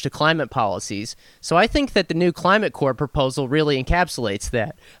approach to climate policies. So I think that the new Climate Corps proposal really encapsulates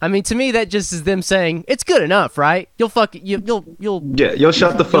that. I mean, to me, that just is them saying it's good enough, right? You'll shut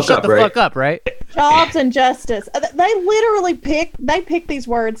the fuck up, right? Jobs and justice. They literally pick these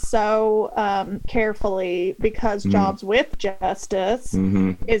words so carefully because Jobs with Justice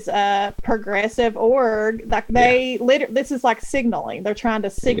is a progressive org. Like this is like signaling. They're trying to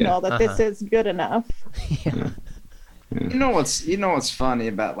signal that this is good enough. You know what's funny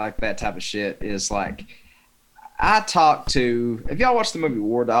about like that type of shit is like have y'all watched the movie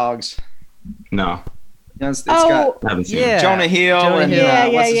War Dogs? No. It's got I haven't seen it. Jonah Hill and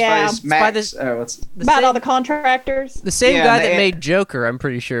what's his face? Max. About all the contractors. The same guy that made Joker, I'm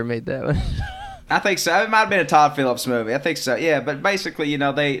pretty sure, made that one. I think so. It might have been a Todd Phillips movie. I think so. Yeah, but basically,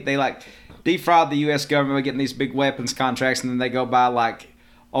 they like defraud the U.S. government by getting these big weapons contracts, and then they go buy like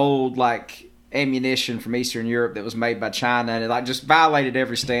old like ammunition from Eastern Europe that was made by China, and it like just violated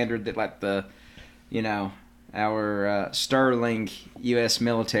every standard that like the, you know, our sterling U.S.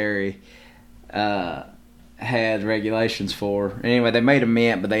 military had regulations for. Anyway, they made a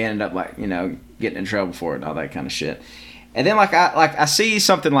mint, but they ended up like, you know, getting in trouble for it and all that kind of shit. And then I see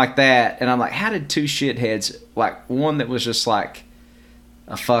something like that, and I'm like, how did two shitheads, like one that was just like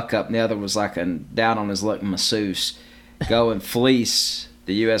a fuck up, and the other was like a down on his luck masseuse, go and fleece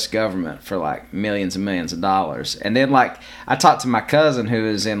the U.S. government for like millions and millions of dollars. And then like I talked to my cousin who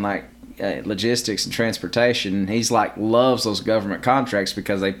is in like logistics and transportation, and he's like loves those government contracts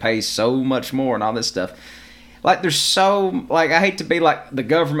because they pay so much more and all this stuff. Like there's so like I hate to be like the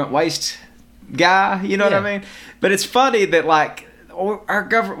government waste guy, you know what I mean? But it's funny that like our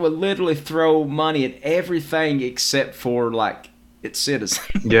government would literally throw money at everything except for like its citizens.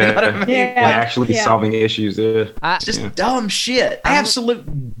 Yeah, you know what I mean? Like actually solving issues. Just dumb shit,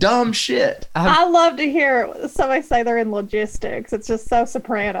 absolute dumb shit. I love to hear somebody say they're in logistics. It's just so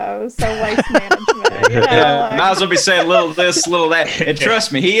Sopranos, so waste management. You know, like... Might as well be saying little this, little that. And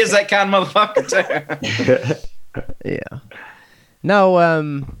trust me, he is that kind of motherfucker too. Yeah.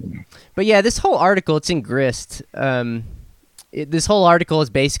 No, but yeah, this whole article, it's in Grist. This whole article is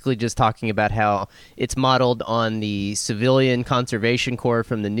basically just talking about how it's modeled on the Civilian Conservation Corps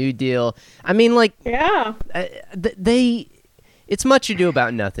from the New Deal. I mean, like, it's much ado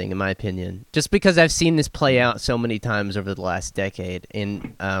about nothing, in my opinion, just because I've seen this play out so many times over the last decade.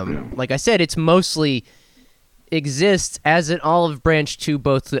 And like I said, it's mostly exists as an olive branch to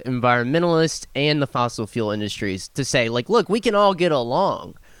both the environmentalists and the fossil fuel industries to say, like, look, we can all get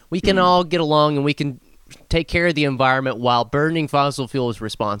along. We can all get along, and we can take care of the environment while burning fossil fuels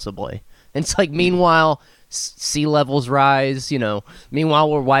responsibly. And it's like, meanwhile, sea levels rise, you know,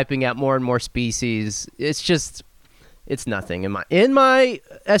 meanwhile we're wiping out more and more species. It's just, it's nothing in my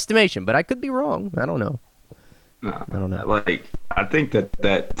estimation, but I could be wrong. I don't know. No, I don't know. Like, I think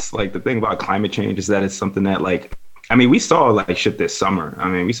that's like the thing about climate change is that it's something that, like, I mean, we saw like shit this summer. I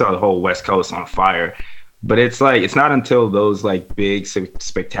mean, we saw the whole West Coast on fire. But it's like, it's not until those like big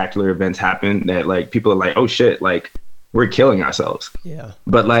spectacular events happen that like people are like, oh shit, like we're killing ourselves. Yeah.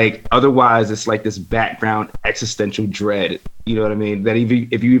 But like otherwise it's like this background existential dread, you know what I mean? That if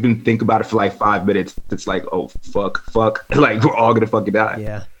you even think about it for like 5 minutes, it's like, oh fuck, like we're all gonna fucking die.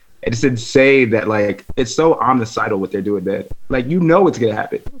 Yeah. It's insane that like it's so homicidal what they're doing that like you know it's gonna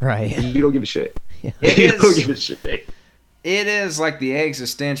happen. Right. And you don't give a shit. Yeah. You don't give a shit. It is like the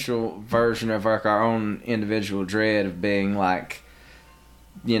existential version of like our own individual dread of being like,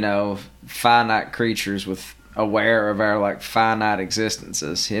 you know, finite creatures with aware of our like finite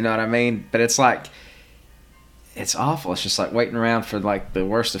existences. You know what I mean? But it's like, it's awful. It's just like waiting around for like the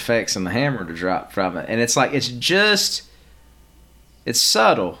worst effects and the hammer to drop from it. And it's like, it's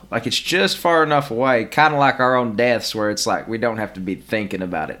subtle. Like it's just far enough away, kind of like our own deaths where it's like we don't have to be thinking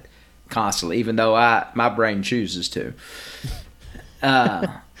about it constantly, even though my brain chooses to.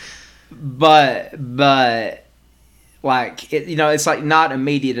 But like it, you know, it's like not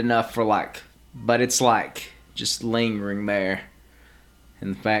immediate enough for like, but it's like just lingering there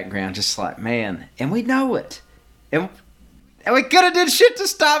in the background, just like, man, and we know it, and we could have did shit to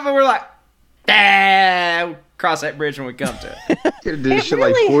stop it. We're like, we'll cross that bridge when we come to it. Could have did shit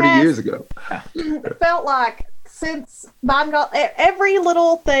like 40 years ago. It felt like since Biden got every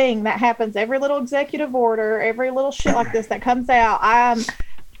little thing that happens, every little executive order, every little shit like this that comes out,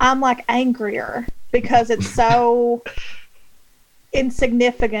 I'm like angrier because it's so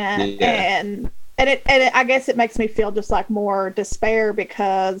insignificant, and it I guess it makes me feel just like more despair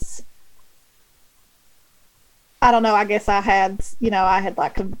because I don't know. I guess I had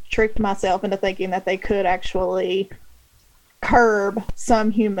like tricked myself into thinking that they could actually curb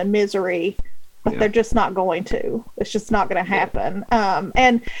some human misery. But they're just not going to. It's just not going to happen.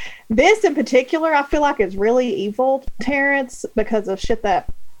 And this in particular, I feel like is really evil, Terrence, because of shit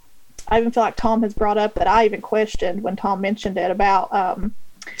that I even feel like Tom has brought up that I even questioned when Tom mentioned it about.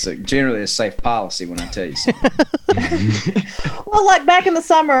 It's generally a safe policy when I tell you something. Well, like back in the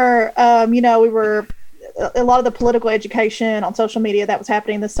summer, you know, we were a lot of the political education on social media that was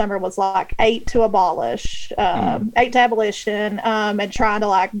happening this summer was like 8 to abolition, and trying to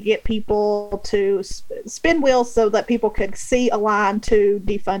like get people to spin wheels so that people could see a line to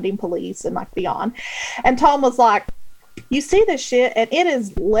defunding police and like beyond. And Tom was like, you see this shit and it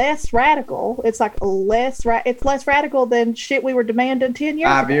is less radical. It's like less radical than shit we were demanding 10 years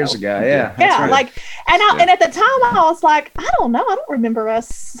ago. 5 years ago. Yeah. Yeah. Right. Like, and at the time I was like, I don't know. I don't remember us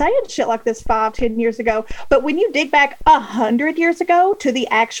saying shit like this 5-10 years ago. But when you dig back 100 years ago to the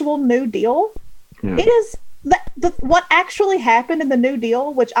actual New Deal, it is what actually happened in the New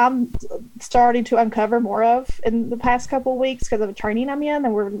Deal, which I'm starting to uncover more of in the past couple of weeks because of a training I'm in,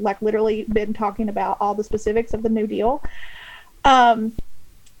 and we're like literally been talking about all the specifics of the New Deal.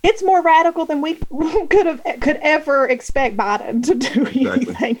 It's more radical than we could ever expect Biden to do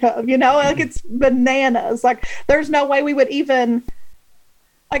anything of. You know, like it's bananas. Like there's no way we would even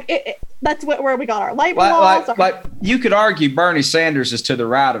like it. That's where we got our labor laws. Like you could argue Bernie Sanders is to the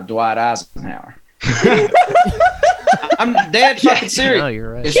right of Dwight Eisenhower. I'm dead fucking serious. No,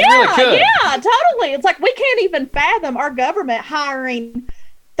 you're right. It's really could. Yeah, totally. It's like we can't even fathom our government hiring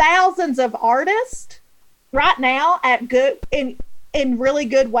thousands of artists right now at good in really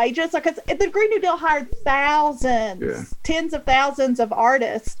good wages. Because the Green New Deal hired thousands, tens of thousands of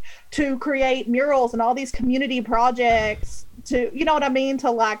artists to create murals and all these community projects to, you know what I mean,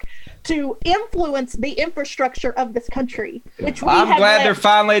 to influence the infrastructure of this country. Which I'm glad they're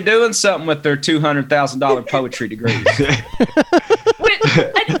finally doing something with their $200,000 poetry degrees. An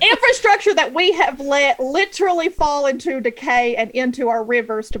infrastructure that we have let literally fall into decay and into our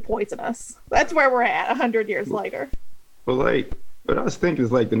rivers to poison us. That's where we're at 100 years later. But like, what I was thinking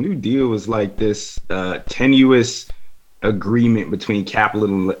is like the New Deal was like this tenuous agreement between capital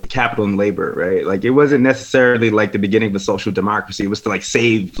and labor, right? Like it wasn't necessarily like the beginning of a social democracy. It was to like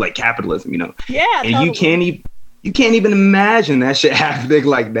save like capitalism, you know? Yeah. And totally. you can't even imagine that shit happening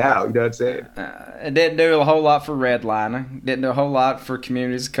like now. You know what I'm saying? It didn't do a whole lot for redlining. Didn't do a whole lot for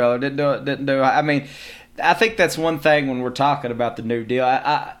communities of color. Didn't do. I mean, I think that's one thing when we're talking about the New Deal.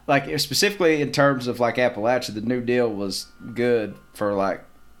 I like specifically in terms of like Appalachia, the New Deal was good for like,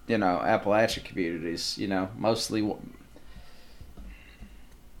 you know, Appalachian communities. You know, mostly.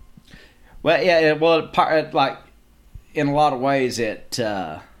 Well, yeah. Well, like in a lot of ways, it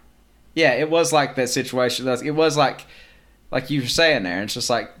was like that situation. It was like you were saying there. It's just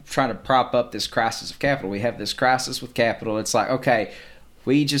like trying to prop up this crisis of capital. We have this crisis with capital. It's like, okay,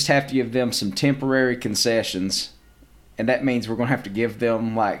 we just have to give them some temporary concessions, and that means we're going to have to give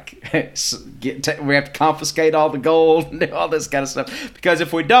them like we have to confiscate all the gold and do all this kind of stuff. Because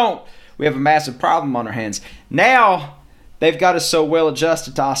if we don't, we have a massive problem on our hands. Now they've got us so well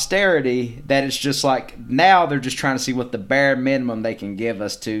adjusted to austerity that it's just like now they're just trying to see what the bare minimum they can give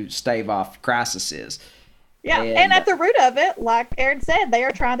us to stave off crisis is. Yeah, and at the root of it, like Aaron said, they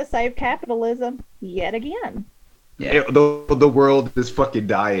are trying to save capitalism yet again. Yeah, the world is fucking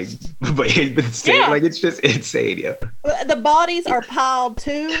dying, but like it's just insane. Yeah, the bodies are piled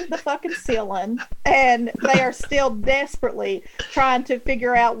to the fucking ceiling, and they are still desperately trying to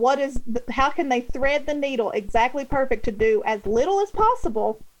figure out how can they thread the needle exactly perfect to do as little as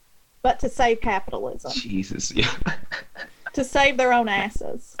possible, but to save capitalism. Jesus, yeah, to save their own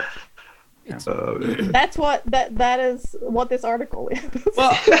asses. That's what that is what this article is.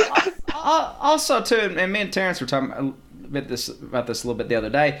 Well, also too, and me and Terrence were talking about this a little bit the other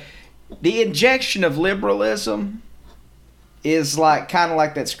day. The injection of liberalism is like kind of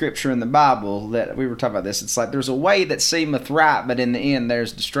like that scripture in the Bible that we were talking about. This, it's like there's a way that seemeth right, but in the end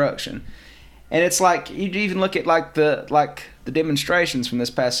there's destruction. And it's like you even look at like the demonstrations from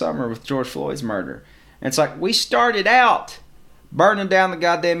this past summer with George Floyd's murder. And it's like we started out burning down the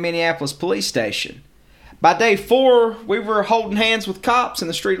goddamn Minneapolis police station. By day 4, we were holding hands with cops in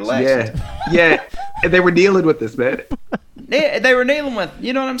the street of Lexington. Yeah, and they were dealing with this, man. Yeah, they were dealing with.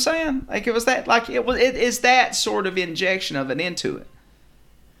 You know what I'm saying? Like it was that. Like it is that sort of injection of it into it.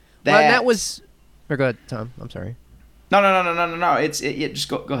 That was. Or go ahead, Tom. I'm sorry. No. It's just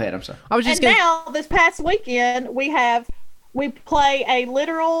go ahead. I'm sorry. I was just. Now this past weekend we play a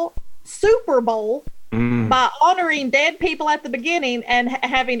literal Super Bowl. By honoring dead people at the beginning and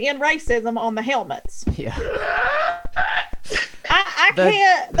having end racism on the helmets. Yeah. I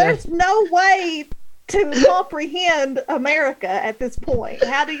can't. There's no way to comprehend America at this point.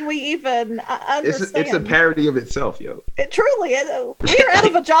 How do we even understand? It's a parody of itself, yo. It truly is. We're out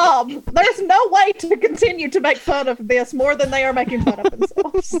of a job. There's no way to continue to make fun of this more than they are making fun of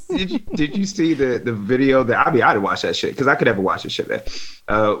themselves. Did you see the video that I didn't watch that shit because I could never watch this shit, man.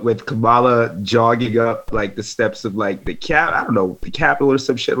 With Kamala jogging up like the steps of like the Capitol or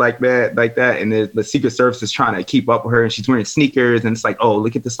some shit like that, and the Secret Service is trying to keep up with her, and she's wearing sneakers, and it's like, oh,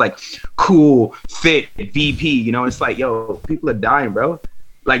 look at this like cool fit VP, you know? It's like, yo, people are dying, bro.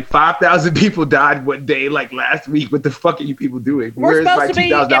 Like 5,000 people died one day, like last week. What the fuck are you people doing? We're supposed to be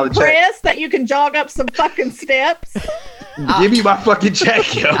impressed that you can jog up some fucking steps. Give me my fucking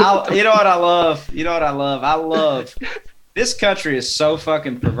check, yo. You know what I love? I love this country is so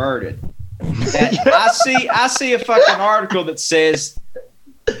fucking perverted. That I see a fucking article that says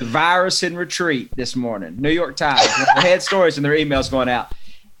the virus in retreat this morning. New York Times, head stories and their emails going out.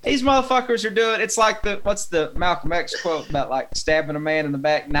 These motherfuckers are doing. It's like what's the Malcolm X quote about like stabbing a man in the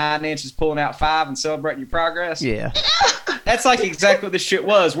back 9 inches, pulling out 5, and celebrating your progress. Yeah. That's like exactly what this shit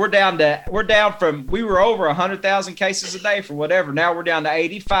was. We're down from we were over 100,000 cases a day for whatever. Now we're down to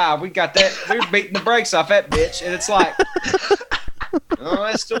 85. We got that. We're beating the brakes off that bitch, and it's like, oh,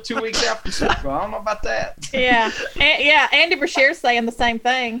 that's still 2 weeks out from Super Bowl. I don't know about that. Yeah, yeah. Andy Brashear's saying the same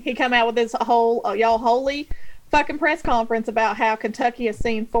thing. He come out with his whole y'all holy fucking press conference about how Kentucky has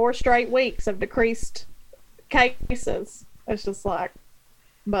seen 4 straight weeks of decreased cases. It's just like,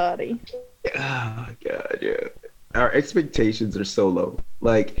 buddy. Oh God, yeah. Our expectations are so low.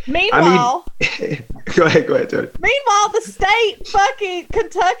 Like, Meanwhile, go ahead, Tony. Meanwhile, the state fucking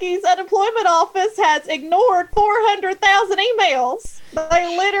Kentucky's unemployment office has ignored 400,000 emails.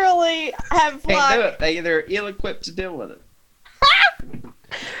 They literally have Can't do it. They're ill-equipped to deal with it.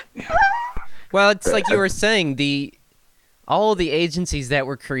 Well, it's like you were saying, all the agencies that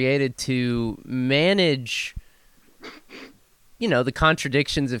were created to manage, the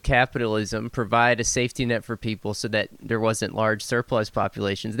contradictions of capitalism, provide a safety net for people so that there wasn't large surplus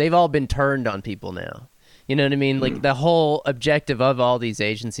populations. They've all been turned on people now. You know what I mean? Like the whole objective of all these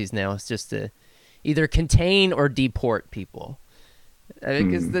agencies now is just to either contain or deport people.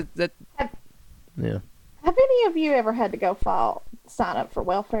 Because yeah. Have any of you ever had to go sign up for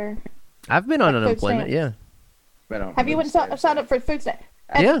welfare? I've been on Like unemployment, food yeah. Have you signed up for food stamp?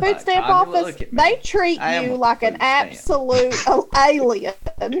 At Yeah. the food stamp office, they treat you like an absolute alien.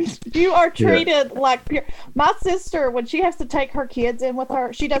 You are treated like pure. My sister, when she has to take her kids in with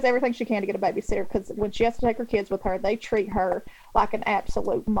her, she does everything she can to get a babysitter because when she has to take her kids with her, they treat her like an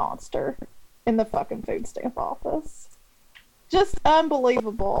absolute monster in the fucking food stamp office. Just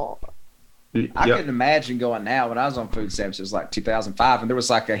unbelievable. I couldn't imagine going now. When I was on food stamps, it was like 2005, and there was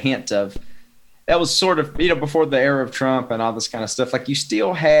like a hint of that was sort of before the era of Trump and all this kind of stuff. Like you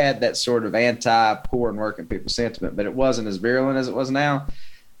still had that sort of anti-poor and working people sentiment, but it wasn't as virulent as it was now.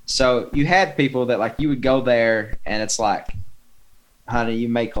 So you had people that like you would go there, and it's like, honey, you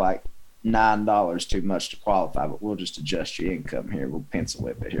make like $9 too much to qualify, but we'll just adjust your income here. We'll pencil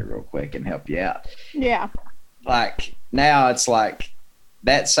whip it here real quick and help you out. Yeah. Like now, it's like.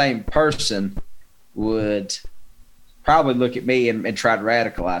 That same person would probably look at me and try to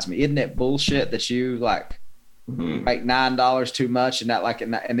radicalize me. Isn't it bullshit that you like make $9 too much and not like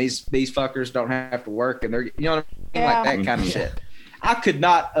and these fuckers don't have to work and they're like that kind of shit. I could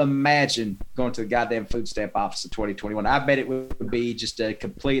not imagine going to the goddamn food stamp office in 2021. I bet it would be just a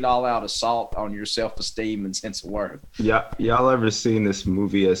complete all-out assault on your self-esteem and sense of worth. Yeah, y'all ever seen this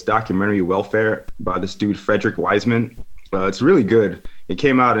movie, this documentary Welfare by this dude Frederick Wiseman? It's really good. It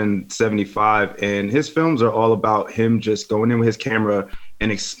came out in 1975, and his films are all about him just going in with his camera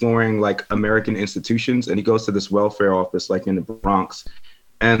and exploring like American institutions. And he goes to this welfare office like in the Bronx,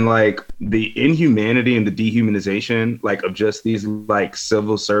 and like the inhumanity and the dehumanization like of just these like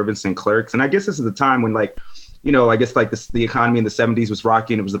civil servants and clerks. And I guess this is the time when like, I guess like the economy in the 70s was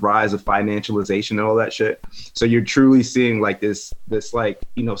rocky, and it was the rise of financialization and all that shit. So you're truly seeing like this like,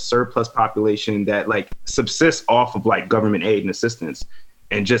 surplus population that like subsists off of like government aid and assistance,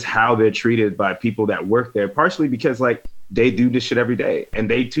 and just how they're treated by people that work there, partially because like they do this shit every day and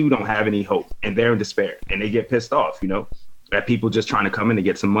they too don't have any hope and they're in despair and they get pissed off, at people just trying to come in to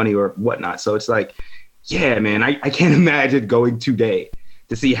get some money or whatnot. So it's like, yeah, man, I can't imagine going today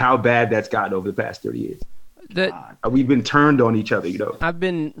to see how bad that's gotten over the past 30 years. We've been turned on each other, I've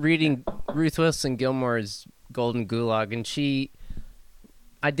been reading Ruth Wilson Gilmore's Golden Gulag, and she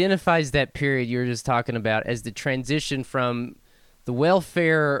identifies that period you were just talking about as the transition from the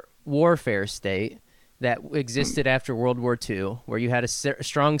welfare warfare state that existed after World War II, where you had a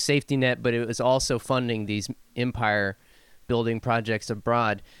strong safety net, but it was also funding these empire building projects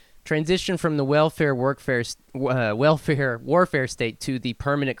abroad. Transition from the welfare warfare state to the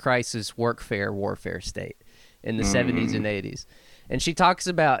permanent crisis workfare warfare state in the 70s and 80s. And she talks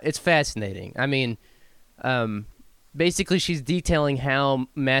about, it's fascinating. I mean, basically she's detailing how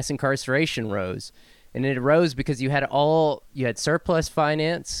mass incarceration rose. And it arose because you had surplus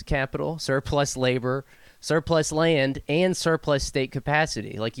finance capital, surplus labor, surplus land, and surplus state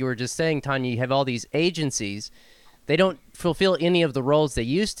capacity. Like you were just saying, Tanya, you have all these agencies. They don't fulfill any of the roles they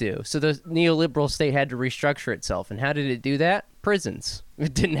used to. So the neoliberal state had to restructure itself. And how did it do that? Prisons.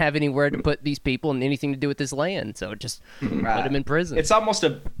 It didn't have anywhere to put these people and anything to do with this land. So it just put them in prison. It's almost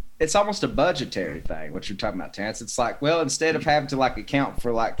a budgetary thing, what you're talking about, Terrence. It's like, well, instead of having to like account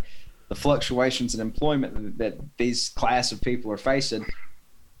for like the fluctuations in employment that these class of people are facing,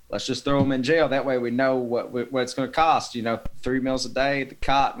 let's just throw them in jail. That way we know what it's going to cost, 3 meals a day, the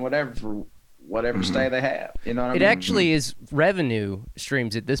cot and whatever for whatever stay they have. You know what I It mean? actually is revenue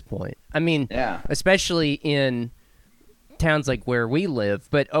streams at this point. I mean, Yeah. especially in towns like where we live,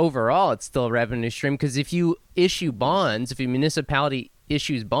 but overall it's still a revenue stream because if you issue bonds, if a municipality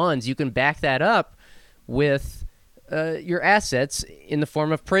issues bonds, you can back that up with your assets in the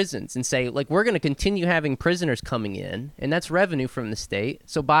form of prisons and say, like, we're going to continue having prisoners coming in, and that's revenue from the state,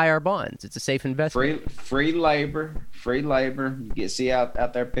 so buy our bonds. It's a safe investment. Free labor. You get see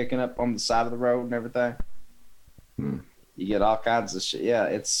out there picking up on the side of the road and everything. You get all kinds of shit. Yeah,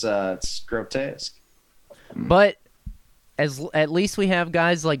 it's grotesque. But at least we have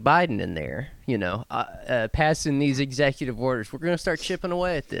guys like Biden in there, passing these executive orders. We're going to start chipping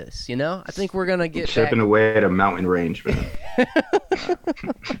away at this, I think we're going to get chipping back. away at a mountain range, man.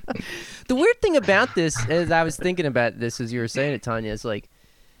 The weird thing about this, as I was thinking about this as you were saying it, Tanya, is like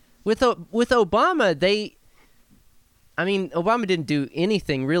with Obama, Obama didn't do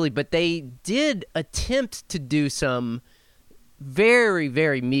anything really, but they did attempt to do some very,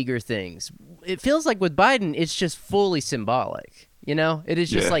 very meager things. It feels like with Biden, it's just fully symbolic. It is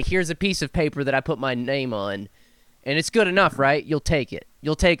just like, here's a piece of paper that I put my name on, and it's good enough, right? You'll take it.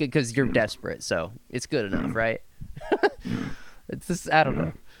 You'll take it because you're desperate, so it's good enough, right? It's just, I don't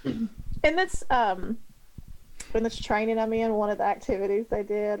know. And this when this training I'm in, one of the activities they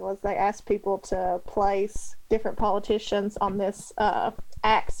did was they asked people to place different politicians on this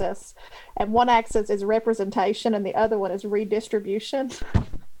axis, and one axis is representation and the other one is redistribution.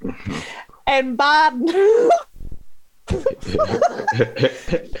 And Biden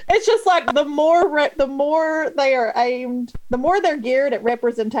it's just like the more they are aimed, the more they're geared at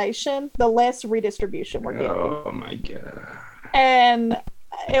representation, the less redistribution we're getting. Oh my god. And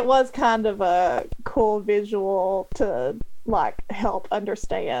it was kind of a cool visual to like help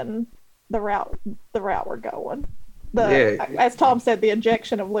understand the route we're going. As Tom said, the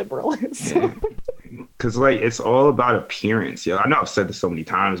injection of liberalism. Because like it's all about appearance. I know I've said this so many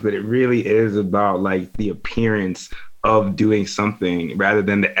times, but it really is about like the appearance of doing something rather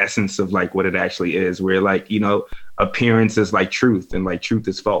than the essence of like what it actually is, where like, appearance is like truth and like truth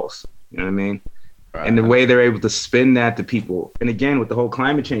is false. You know what I mean? Right. And the way they're able to spin that to people. And again, with the whole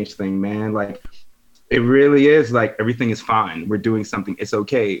climate change thing, man, like it really is like everything is fine. We're doing something. It's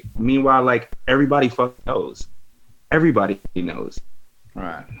okay. Meanwhile, like everybody fucking knows. Everybody knows.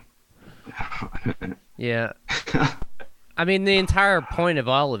 Right. Yeah. I mean, the entire point of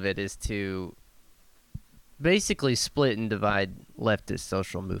all of it is to basically split and divide leftist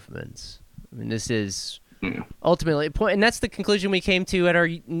social movements. I mean, this is ultimately a point, and that's the conclusion we came to at our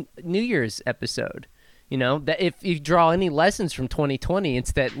New Year's episode. That if you draw any lessons from 2020,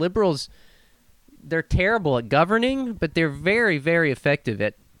 it's that liberals, they're terrible at governing, but they're very, very effective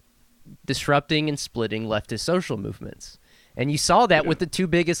at disrupting and splitting leftist social movements. And you saw that with the two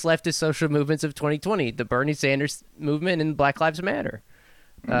biggest leftist social movements of 2020, the Bernie Sanders movement and Black Lives Matter.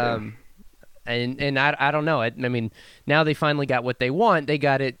 And I don't know. I mean, now they finally got what they want. They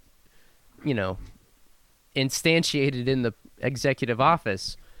got it, instantiated in the executive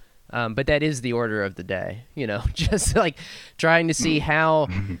office. But that is the order of the day, just like trying to see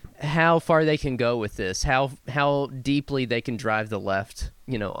how far they can go with this, how deeply they can drive the left,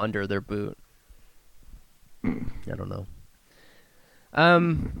 under their boot. I don't know.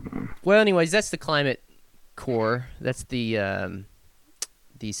 Well, anyways, that's the Climate Corps. That's the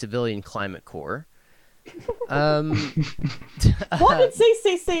Civilian Climate Corps. What did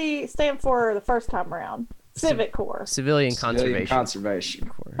CCC stand for the first time around? Civic Corps. Civilian Conservation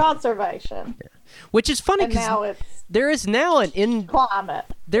Corps. Conservation. Yeah. Which is funny because there is now an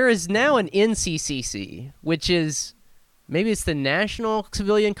NCCC, which is maybe it's the National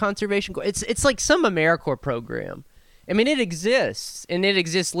Civilian Conservation Corps. It's like some AmeriCorps program. I mean, it exists, and it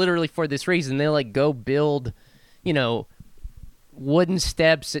exists literally for this reason. They like go build, wooden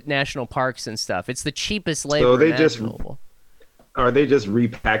steps at national parks and stuff. It's the cheapest labor imaginable. Are they just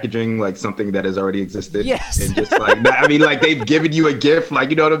repackaging like something that has already existed? Yes. And just like, I mean, like they've given you a gift, like,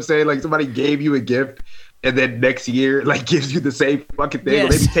 you know what I'm saying? Like somebody gave you a gift and then next year, like gives you the same fucking thing. Yes. Or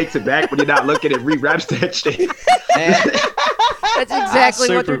maybe takes it back when you're not looking and rewraps that shit. That's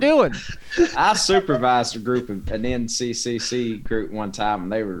exactly what they're doing. I supervised a group, an NCCC group one time,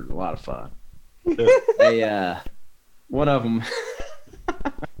 and they were a lot of fun.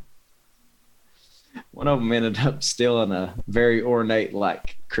 One of them ended up stealing a very ornate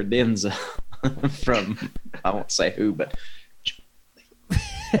like credenza from I won't say who, but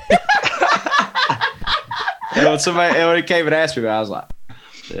and when he came and asked me, I was like,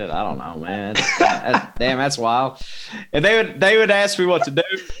 shit, I don't know, man. Damn, that's wild. And they would ask me what to do.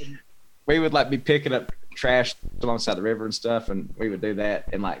 We would like be picking up trash alongside the river and stuff, and we would do that.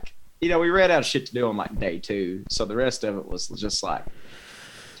 And like we ran out of shit to do on like day 2. So the rest of it was just like,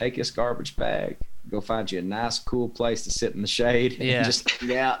 take this garbage bag, go find you a nice, cool place to sit in the shade. Yeah. And just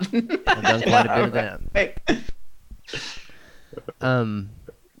hang out. I've done quite a bit of that.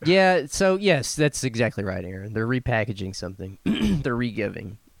 Yeah, so yes, that's exactly right, Aaron. They're repackaging something. They're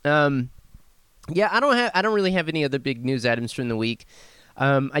re-giving. Yeah, I don't really have any other big news items from the week.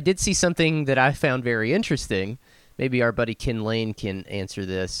 I did see something that I found very interesting. Maybe our buddy Ken Lane can answer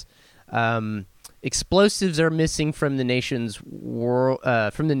this. Explosives are missing from the nation's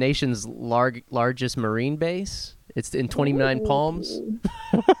largest marine base. It's in 29 Palms.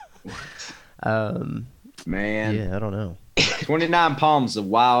 Man. Yeah, I don't know. 29 Palms is a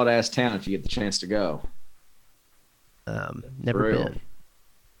wild ass town if you get the chance to go. Never Real. been.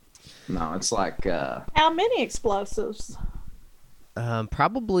 No, it's like How many explosives?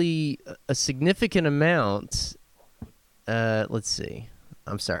 Probably a significant amount. Let's see.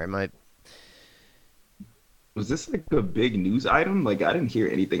 I'm sorry, Was this like a big news item? Like I didn't hear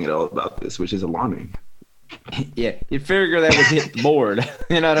anything at all about this, which is alarming. yeah, you'd figure that would hit the board.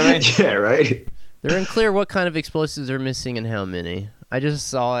 You know what I mean? Yeah, right. They're unclear what kind of explosives are missing and how many. I just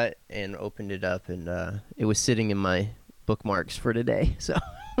saw it and opened it up, and it was sitting in my bookmarks for today. So,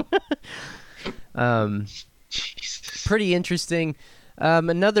 Jesus. pretty interesting.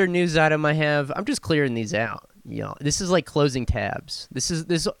 Another news item I have. I'm just clearing these out. This is like closing tabs. This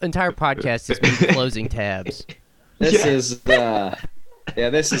entire podcast has been closing tabs. This is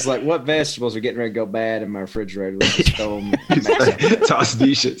this is like what vegetables are getting ready to go bad in my refrigerator. Let's just throw them. Toss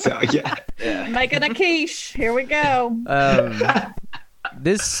these shits out. Yeah. Making a quiche. Here we go.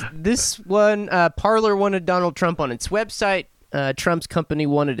 This one, Parler wanted Donald Trump on its website. Trump's company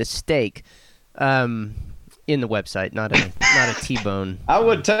wanted a stake in the website, not a T-bone. I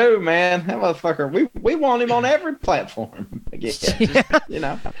would too, man. That motherfucker. We want him on every platform.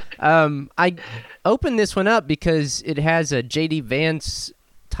 Yeah. I opened this one up because it has a JD Vance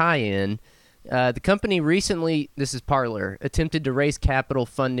tie-in. The company recently, this is Parler, attempted to raise capital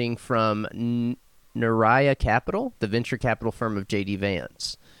funding from Naraya Capital, the venture capital firm of JD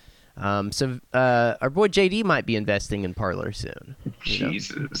Vance. So our boy JD might be investing in Parler soon.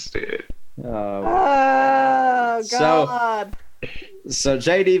 Jesus, dude. Oh, God. So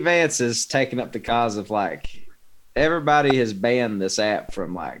JD Vance is taking up the cause of like everybody has banned this app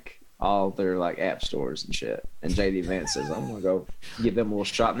from like all their like app stores and shit. And JD Vance says, I'm gonna go give them a little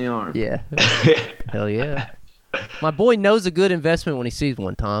shot in the arm. Yeah. Hell yeah. My boy knows a good investment when he sees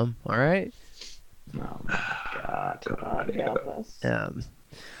one, Tom. All right? Oh my God. God help us.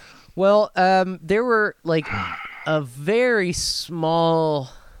 There were like a very small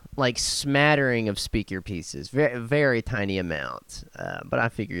like smattering of speaker pieces, very, very tiny amount. But I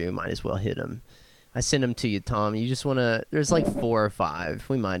figure you might as well hit them. I sent them to you, Tom. You just want to? There's like 4 or 5.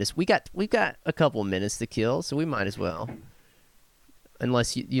 We got a couple minutes to kill, so we might as well.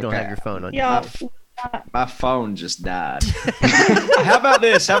 Unless you don't have your phone on. Yeah. My phone just died. How about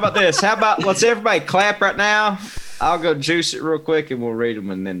this? How about let's everybody clap right now. I'll go juice it real quick and we'll read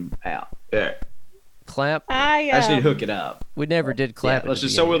them and then out. Yeah. Clap. I just need to hook it up. We never did clap. Yeah, let's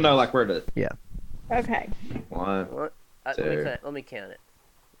just so we'll know like where to. Yeah. Okay. 1, 2. Let me count it.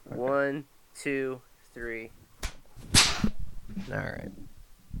 1, 2, 3. All right.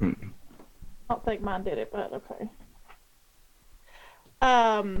 I don't think mine did it, but okay.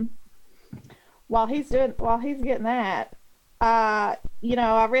 While he's getting that, I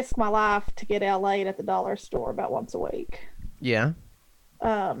risk my life to get L8 at the dollar store about once a week. Yeah.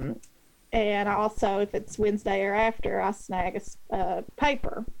 And I also, if it's Wednesday or after, I snag a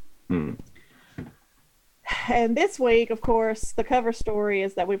paper. Hmm. And this week, of course, the cover story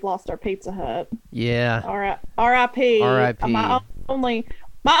is that we've lost our Pizza Hut. Yeah. R.I.P. R.I.P. My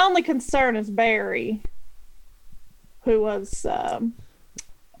only concern is Barry, who was The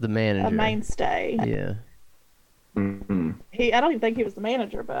manager. a mainstay. Yeah. Mm-hmm. I don't even think he was the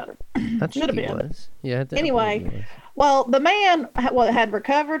manager, but I think should have he been. was. Yeah. Anyway, well, the man had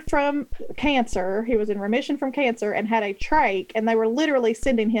recovered from cancer. He was in remission from cancer and had a trach, and they were literally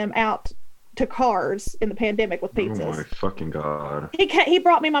sending him out to cars in the pandemic with pizzas. Oh my fucking God. He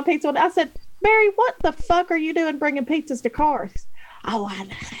brought me my pizza, and I said, Barry, what the fuck are you doing bringing pizzas to cars? Oh,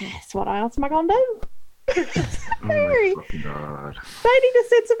 that's what else am I gonna do? Barry, Oh my fucking God. they need to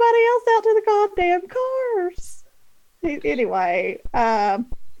send somebody else out to the goddamn cars. Anyway,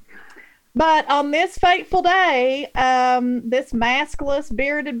 but on this fateful day, this maskless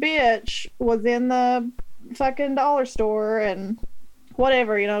bearded bitch was in the fucking dollar store and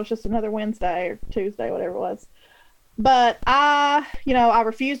whatever, it's just another Wednesday or Tuesday, whatever it was. But I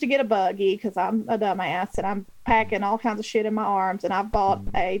refuse to get a buggy because I'm a dumbass and I'm packing all kinds of shit in my arms, and I bought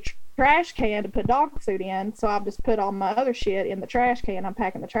a trash can to put dog food in. So I've just put all my other shit in the trash can. I'm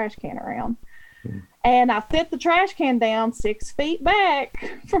packing the trash can around. And I set the trash can down 6 feet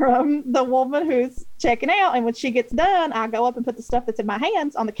back from the woman who's checking out. And when she gets done, I go up and put the stuff that's in my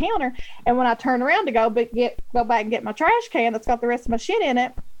hands on the counter. And when I turn around to go back and get my trash can that's got the rest of my shit in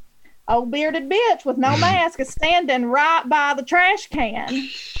it, old bearded bitch with no mask is standing right by the trash can.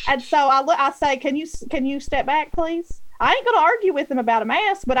 And so I say, can you step back, please? I ain't going to argue with him about a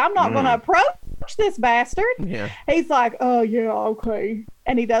mask, but I'm not going to approach this bastard. Yeah. He's like, oh, yeah, okay.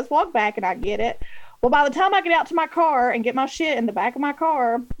 And he does walk back, and I get it. Well, by the time I get out to my car and get my shit in the back of my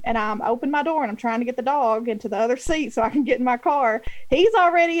car, and I'm open my door and I'm trying to get the dog into the other seat so I can get in my car, he's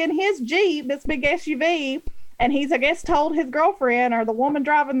already in his Jeep, this big SUV, and he's, I guess, told his girlfriend or the woman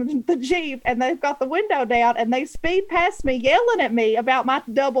driving the Jeep, and they've got the window down, and they speed past me, yelling at me about my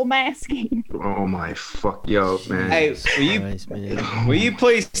double masking. Oh my fuck, yo, man. Hey, Nice, man. will you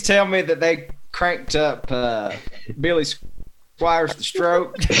please tell me that they cranked up Billy Squires the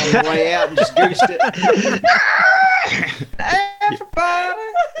Stroke on the way out and just goosed it? Everybody.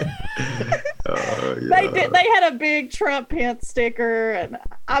 Yeah. They had a big Trump Pence sticker, and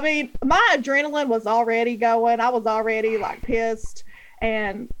I mean, my adrenaline was already going. I was already like pissed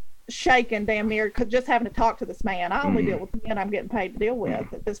and shaking damn near, cause just having to talk to this man. I only deal with men I'm getting paid to deal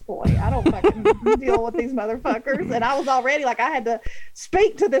with at this point. I don't fucking deal with these motherfuckers. And I was already like, I had to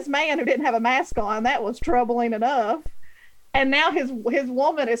speak to this man who didn't have a mask on. That was troubling enough. And now his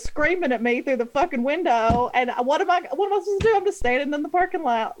woman is screaming at me through the fucking window. And what am I supposed to do? I'm just standing in the parking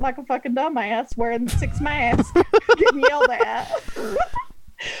lot like a fucking dumbass wearing 6 masks, getting yelled at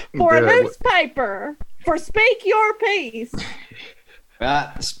for a newspaper for Speak Your Piece.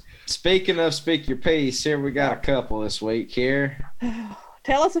 Speaking of Speak Your Piece, here we got a couple this week here.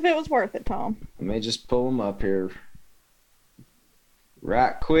 Tell us if it was worth it, Tom. Let me just pull them up here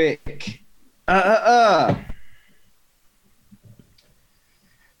right quick.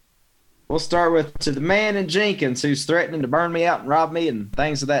 We'll start with to the man in Jenkins who's threatening to burn me out and rob me and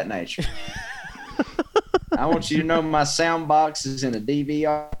things of that nature. I want you to know my sound box is in a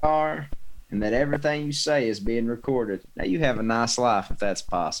DVR and that everything you say is being recorded. Now you have a nice life if that's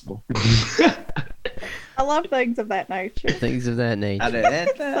possible. I love things of that nature. Things of that nature. I did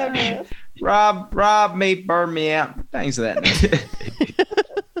that. So good. Rob me, burn me out, things of that nature.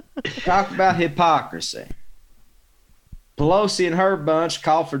 Talk about hypocrisy. Pelosi and her bunch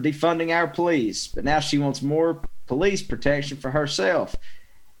call for defunding our police, but now she wants more police protection for herself.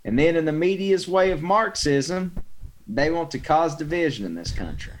 And then in the media's way of Marxism, they want to cause division in this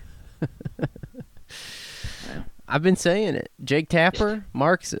country. I've been saying it. Jake Tapper,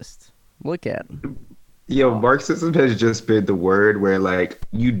 Marxist. Look at him. Yo, Marxism has just been the word where, like,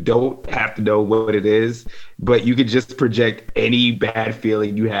 you don't have to know what it is, but you can just project any bad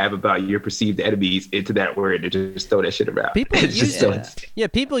feeling you have about your perceived enemies into that word and just throw that shit around. People It's use just it. Yeah,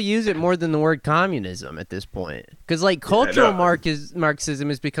 people use it more than the word communism at this point. Because, like, cultural Marxism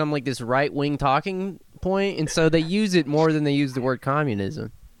has become, like, this right-wing talking point, and so they use it more than they use the word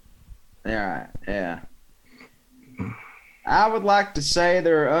communism. Yeah. I would like to say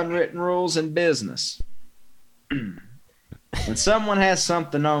there are unwritten rules in business. When someone has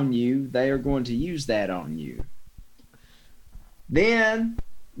something on you, they are going to use that on you. Then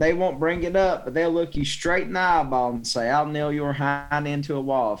they won't bring it up, but they'll look you straight in the eyeball and say, I'll nail your hind into a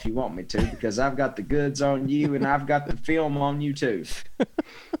wall if you want me to, because I've got the goods on you and I've got the film on you too.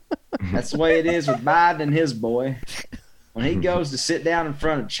 That's the way it is with Biden and his boy. When he goes to sit down in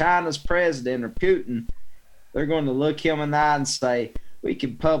front of China's president or Putin, they're going to look him in the eye and say, we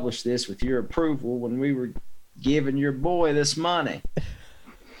can publish this with your approval when we were giving your boy this money.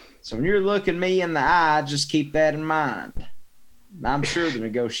 So when you're looking me in the eye, just keep that in mind. I'm sure the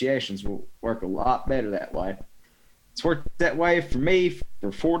negotiations will work a lot better that way. It's worked that way for me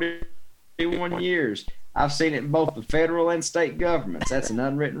for 41 years. I've seen it in both the federal and state governments. That's an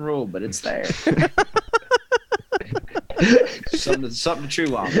unwritten rule, but it's there. Something to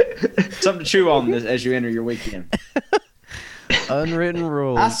chew on. Something to chew on this as you enter your weekend. Unwritten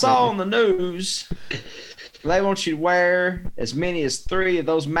rules. I saw on the news they want you to wear as many as 3 of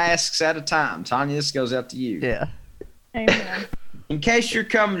those masks at a time. Tanya, this goes out to you. Yeah. Amen. In case you're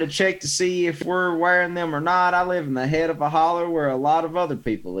coming to check to see if we're wearing them or not, I live in the head of a holler where a lot of other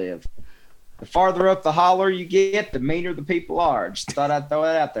people live. The farther up the holler you get, the meaner the people are. Just thought I'd throw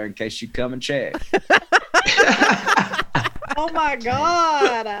that out there in case you come and check. Oh my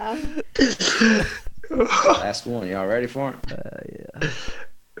God. Last one. Y'all ready for it?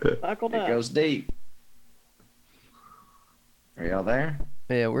 Yeah. Buckled It up. goes deep. Are y'all there?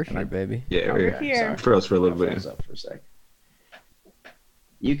 Yeah, we're here, baby. Yeah, Over we're here. froze for a little Froze bit. up for a second.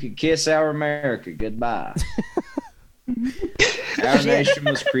 You could kiss our America goodbye. Our nation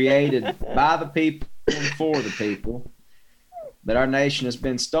was created by the people and for the people, but our nation has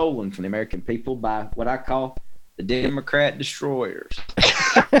been stolen from the American people by what I call the Democrat destroyers.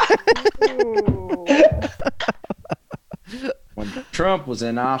 When Trump was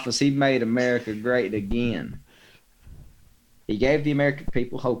in office, he made America great again. He gave the American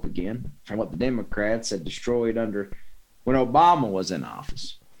people hope again from what the Democrats had destroyed when Obama was in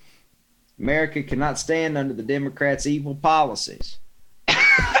office. America cannot stand under the Democrats' evil policies.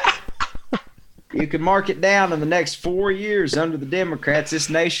 You can mark it down in the next 4 years under the Democrats, this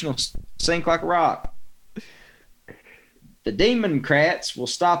nation will sink like a rock. The Democrats will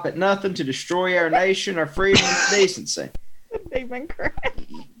stop at nothing to destroy our nation, our freedom, and decency. Democrat.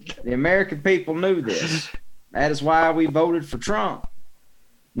 The American people knew this. That is why we voted for Trump.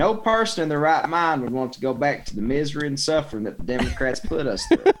 No person in their right mind would want to go back to the misery and suffering that the Democrats put us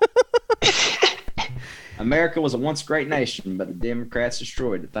through. America was a once great nation, but the Democrats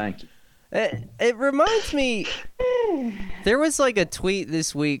destroyed it. Thank you. It reminds me, there was like a tweet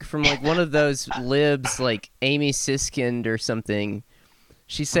this week from like one of those libs, like Amy Siskind or something.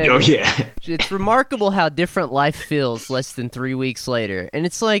 She said, Oh, yeah. it's remarkable how different life feels less than 3 weeks later. And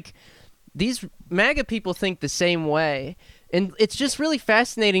it's like, these MAGA people think the same way. And it's just really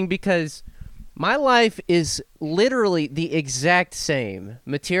fascinating because my life is literally the exact same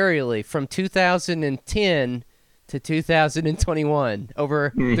materially from 2010 to 2021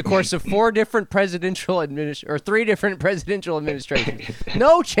 over the course of 3 different presidential administrations.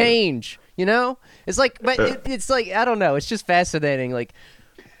 No change, you know? It's like, but it's like, I don't know. It's just fascinating. Like,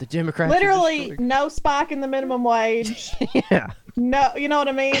 the Democrats Literally no spike in the minimum wage. Yeah. No, you know what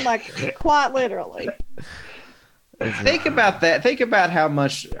I mean? Like, quite literally. Think about that. Think about how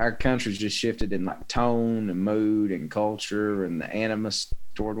much our country's just shifted in like tone and mood and culture and the animus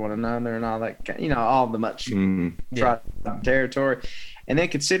toward one another and all that. You know, all the much territory. And then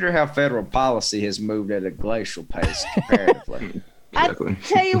consider how federal policy has moved at a glacial pace comparatively. Exactly. I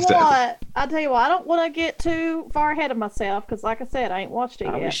tell you what, I don't want to get too far ahead of myself because, like I said, I ain't watched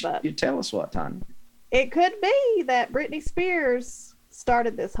it yet. But you tell us what, Tanya. It could be that Britney Spears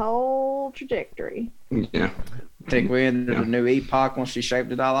started this whole trajectory. Yeah. I think we entered a new epoch when she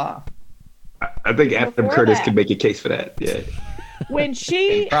shaved it all off. I think Adam Before Curtis that. could make a case for that. Yeah. When He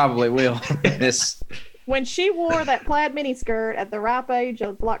she probably will. This when she wore that plaid miniskirt at the ripe age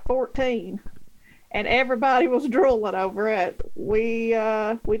of like 14, and everybody was drooling over it, we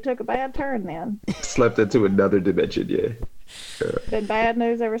took a bad turn then. Slept into another dimension. Yeah. Been bad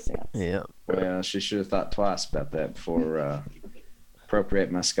news ever since. Yeah. Well, she should have thought twice about that before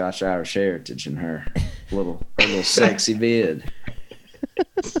appropriate my Scotch-Irish heritage in her little sexy vid.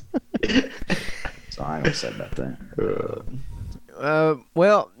 So I ain't gonna say about that.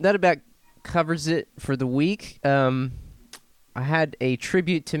 Well, that about covers it for the week. I had a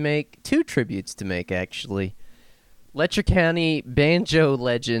tribute to make, 2 tributes to make, actually. Letcher County banjo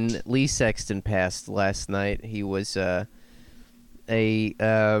legend Lee Sexton passed last night. He was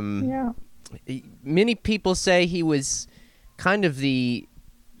many people say he was kind of the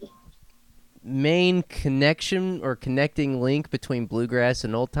main connection or connecting link between bluegrass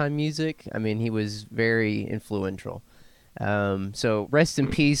and old time music. I mean, he was very influential. So rest in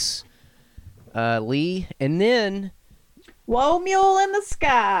peace, Lee. And then, Whoa, mule in the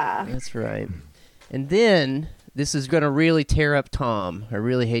sky. that's right. And then this is going to really tear up Tom. I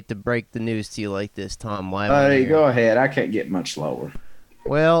really hate to break the news to you like this, Tom. Live on air. Go ahead. I can't get much lower.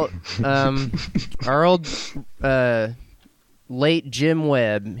 Well, our old late Jim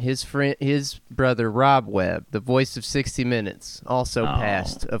Webb, his brother Rob Webb, the voice of 60 Minutes, also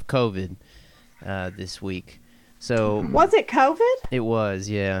passed of COVID this week. So Was it COVID? it was,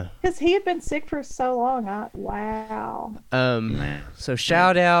 yeah. Because he had been sick for so long. Wow. So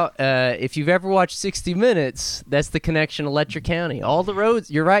shout out, if you've ever watched 60 Minutes, that's the connection to Letcher County. All the roads,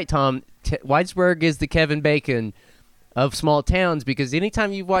 you're right, Tom. Whitesburg is the Kevin Bacon of small towns because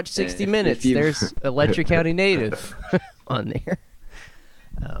anytime you watch 60 Minutes, there's a Letcher County native on there.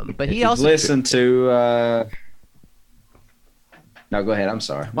 But he also listened to. No, go ahead. I'm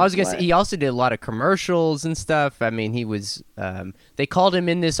sorry. Well, I was gonna say he also did a lot of commercials and stuff. I mean, he was. They called him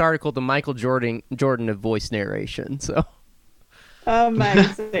in this article the Michael Jordan of voice narration. So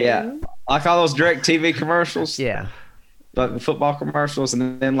Amazing. Yeah, like all those direct TV commercials. yeah, Like the football commercials,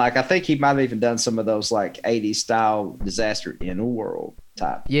 and then like I think he might have even done some of those like 80s style disaster in a world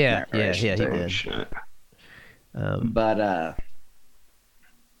type. yeah, narration, he too. did. Shit. But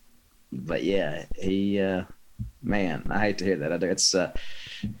yeah, man, I hate to hear that. It's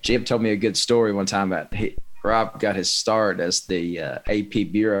Jim told me a good story one time about Rob got his start as the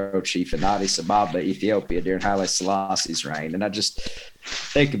AP bureau chief in Addis Ababa, Ethiopia, during Haile Selassie's reign. And I just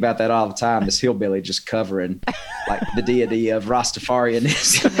think about that all the time. This hillbilly just covering like the deity of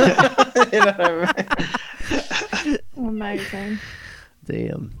Rastafarianism. You know what I mean? Amazing.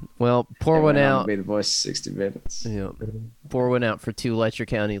 Damn. Well, pour one I'm gonna out. Be the voice of 60 Minutes. Yeah. Pour one out for two Letcher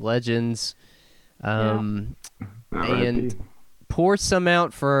County legends. And pour some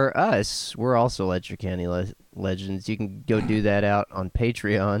out for us. We're also Letcher County legends. You can go do that out on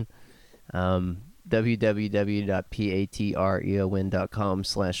Patreon.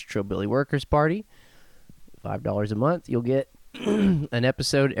 www.patreon.com/Trillbilly Party. $5 a month. You'll get an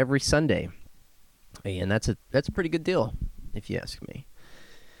episode every Sunday. And that's a pretty good deal, if you ask me.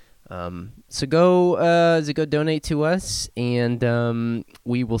 So go donate to us, and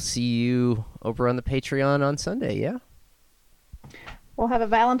we will see you over on the Patreon on Sunday. Yeah, We'll have a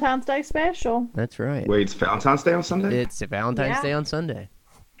Valentine's Day special. that's right. Wait, it's Valentine's Day on Sunday? It's Valentine's Yeah. Day on Sunday.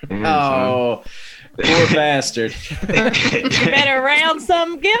 Damn, Oh, poor bastard. You better round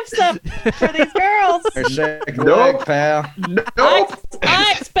some gifts up for these girls. Or shake a Nope. leg, pal. son. Nope.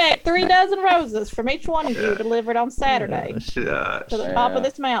 I expect 3 dozen roses from each one of you delivered on Saturday to the top of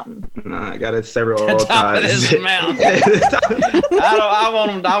this mountain. I gotta sever all Top of ties. this mountain.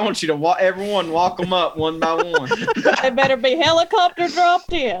 I want you to everyone walk them up one by one. They better be helicopter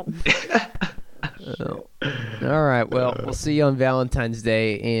dropped in. All right. Well, we'll see you on Valentine's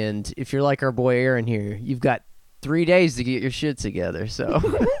Day, and if you're like our boy Aaron here, you've got 3 days to get your shit together. So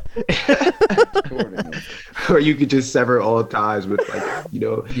Or you could just sever all ties with, like,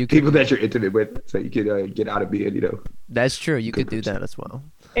 You people that you're intimate with, so you could get out of being, that's true. You could do that as well.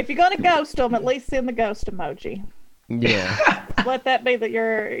 If you're gonna ghost them, at least send the ghost emoji. Yeah. Let that be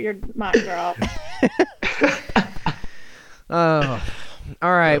your mic drop. Oh.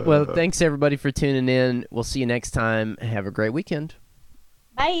 All right. Well, thanks everybody for tuning in. We'll see you next time. Have a great weekend.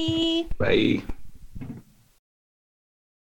 Bye. Bye.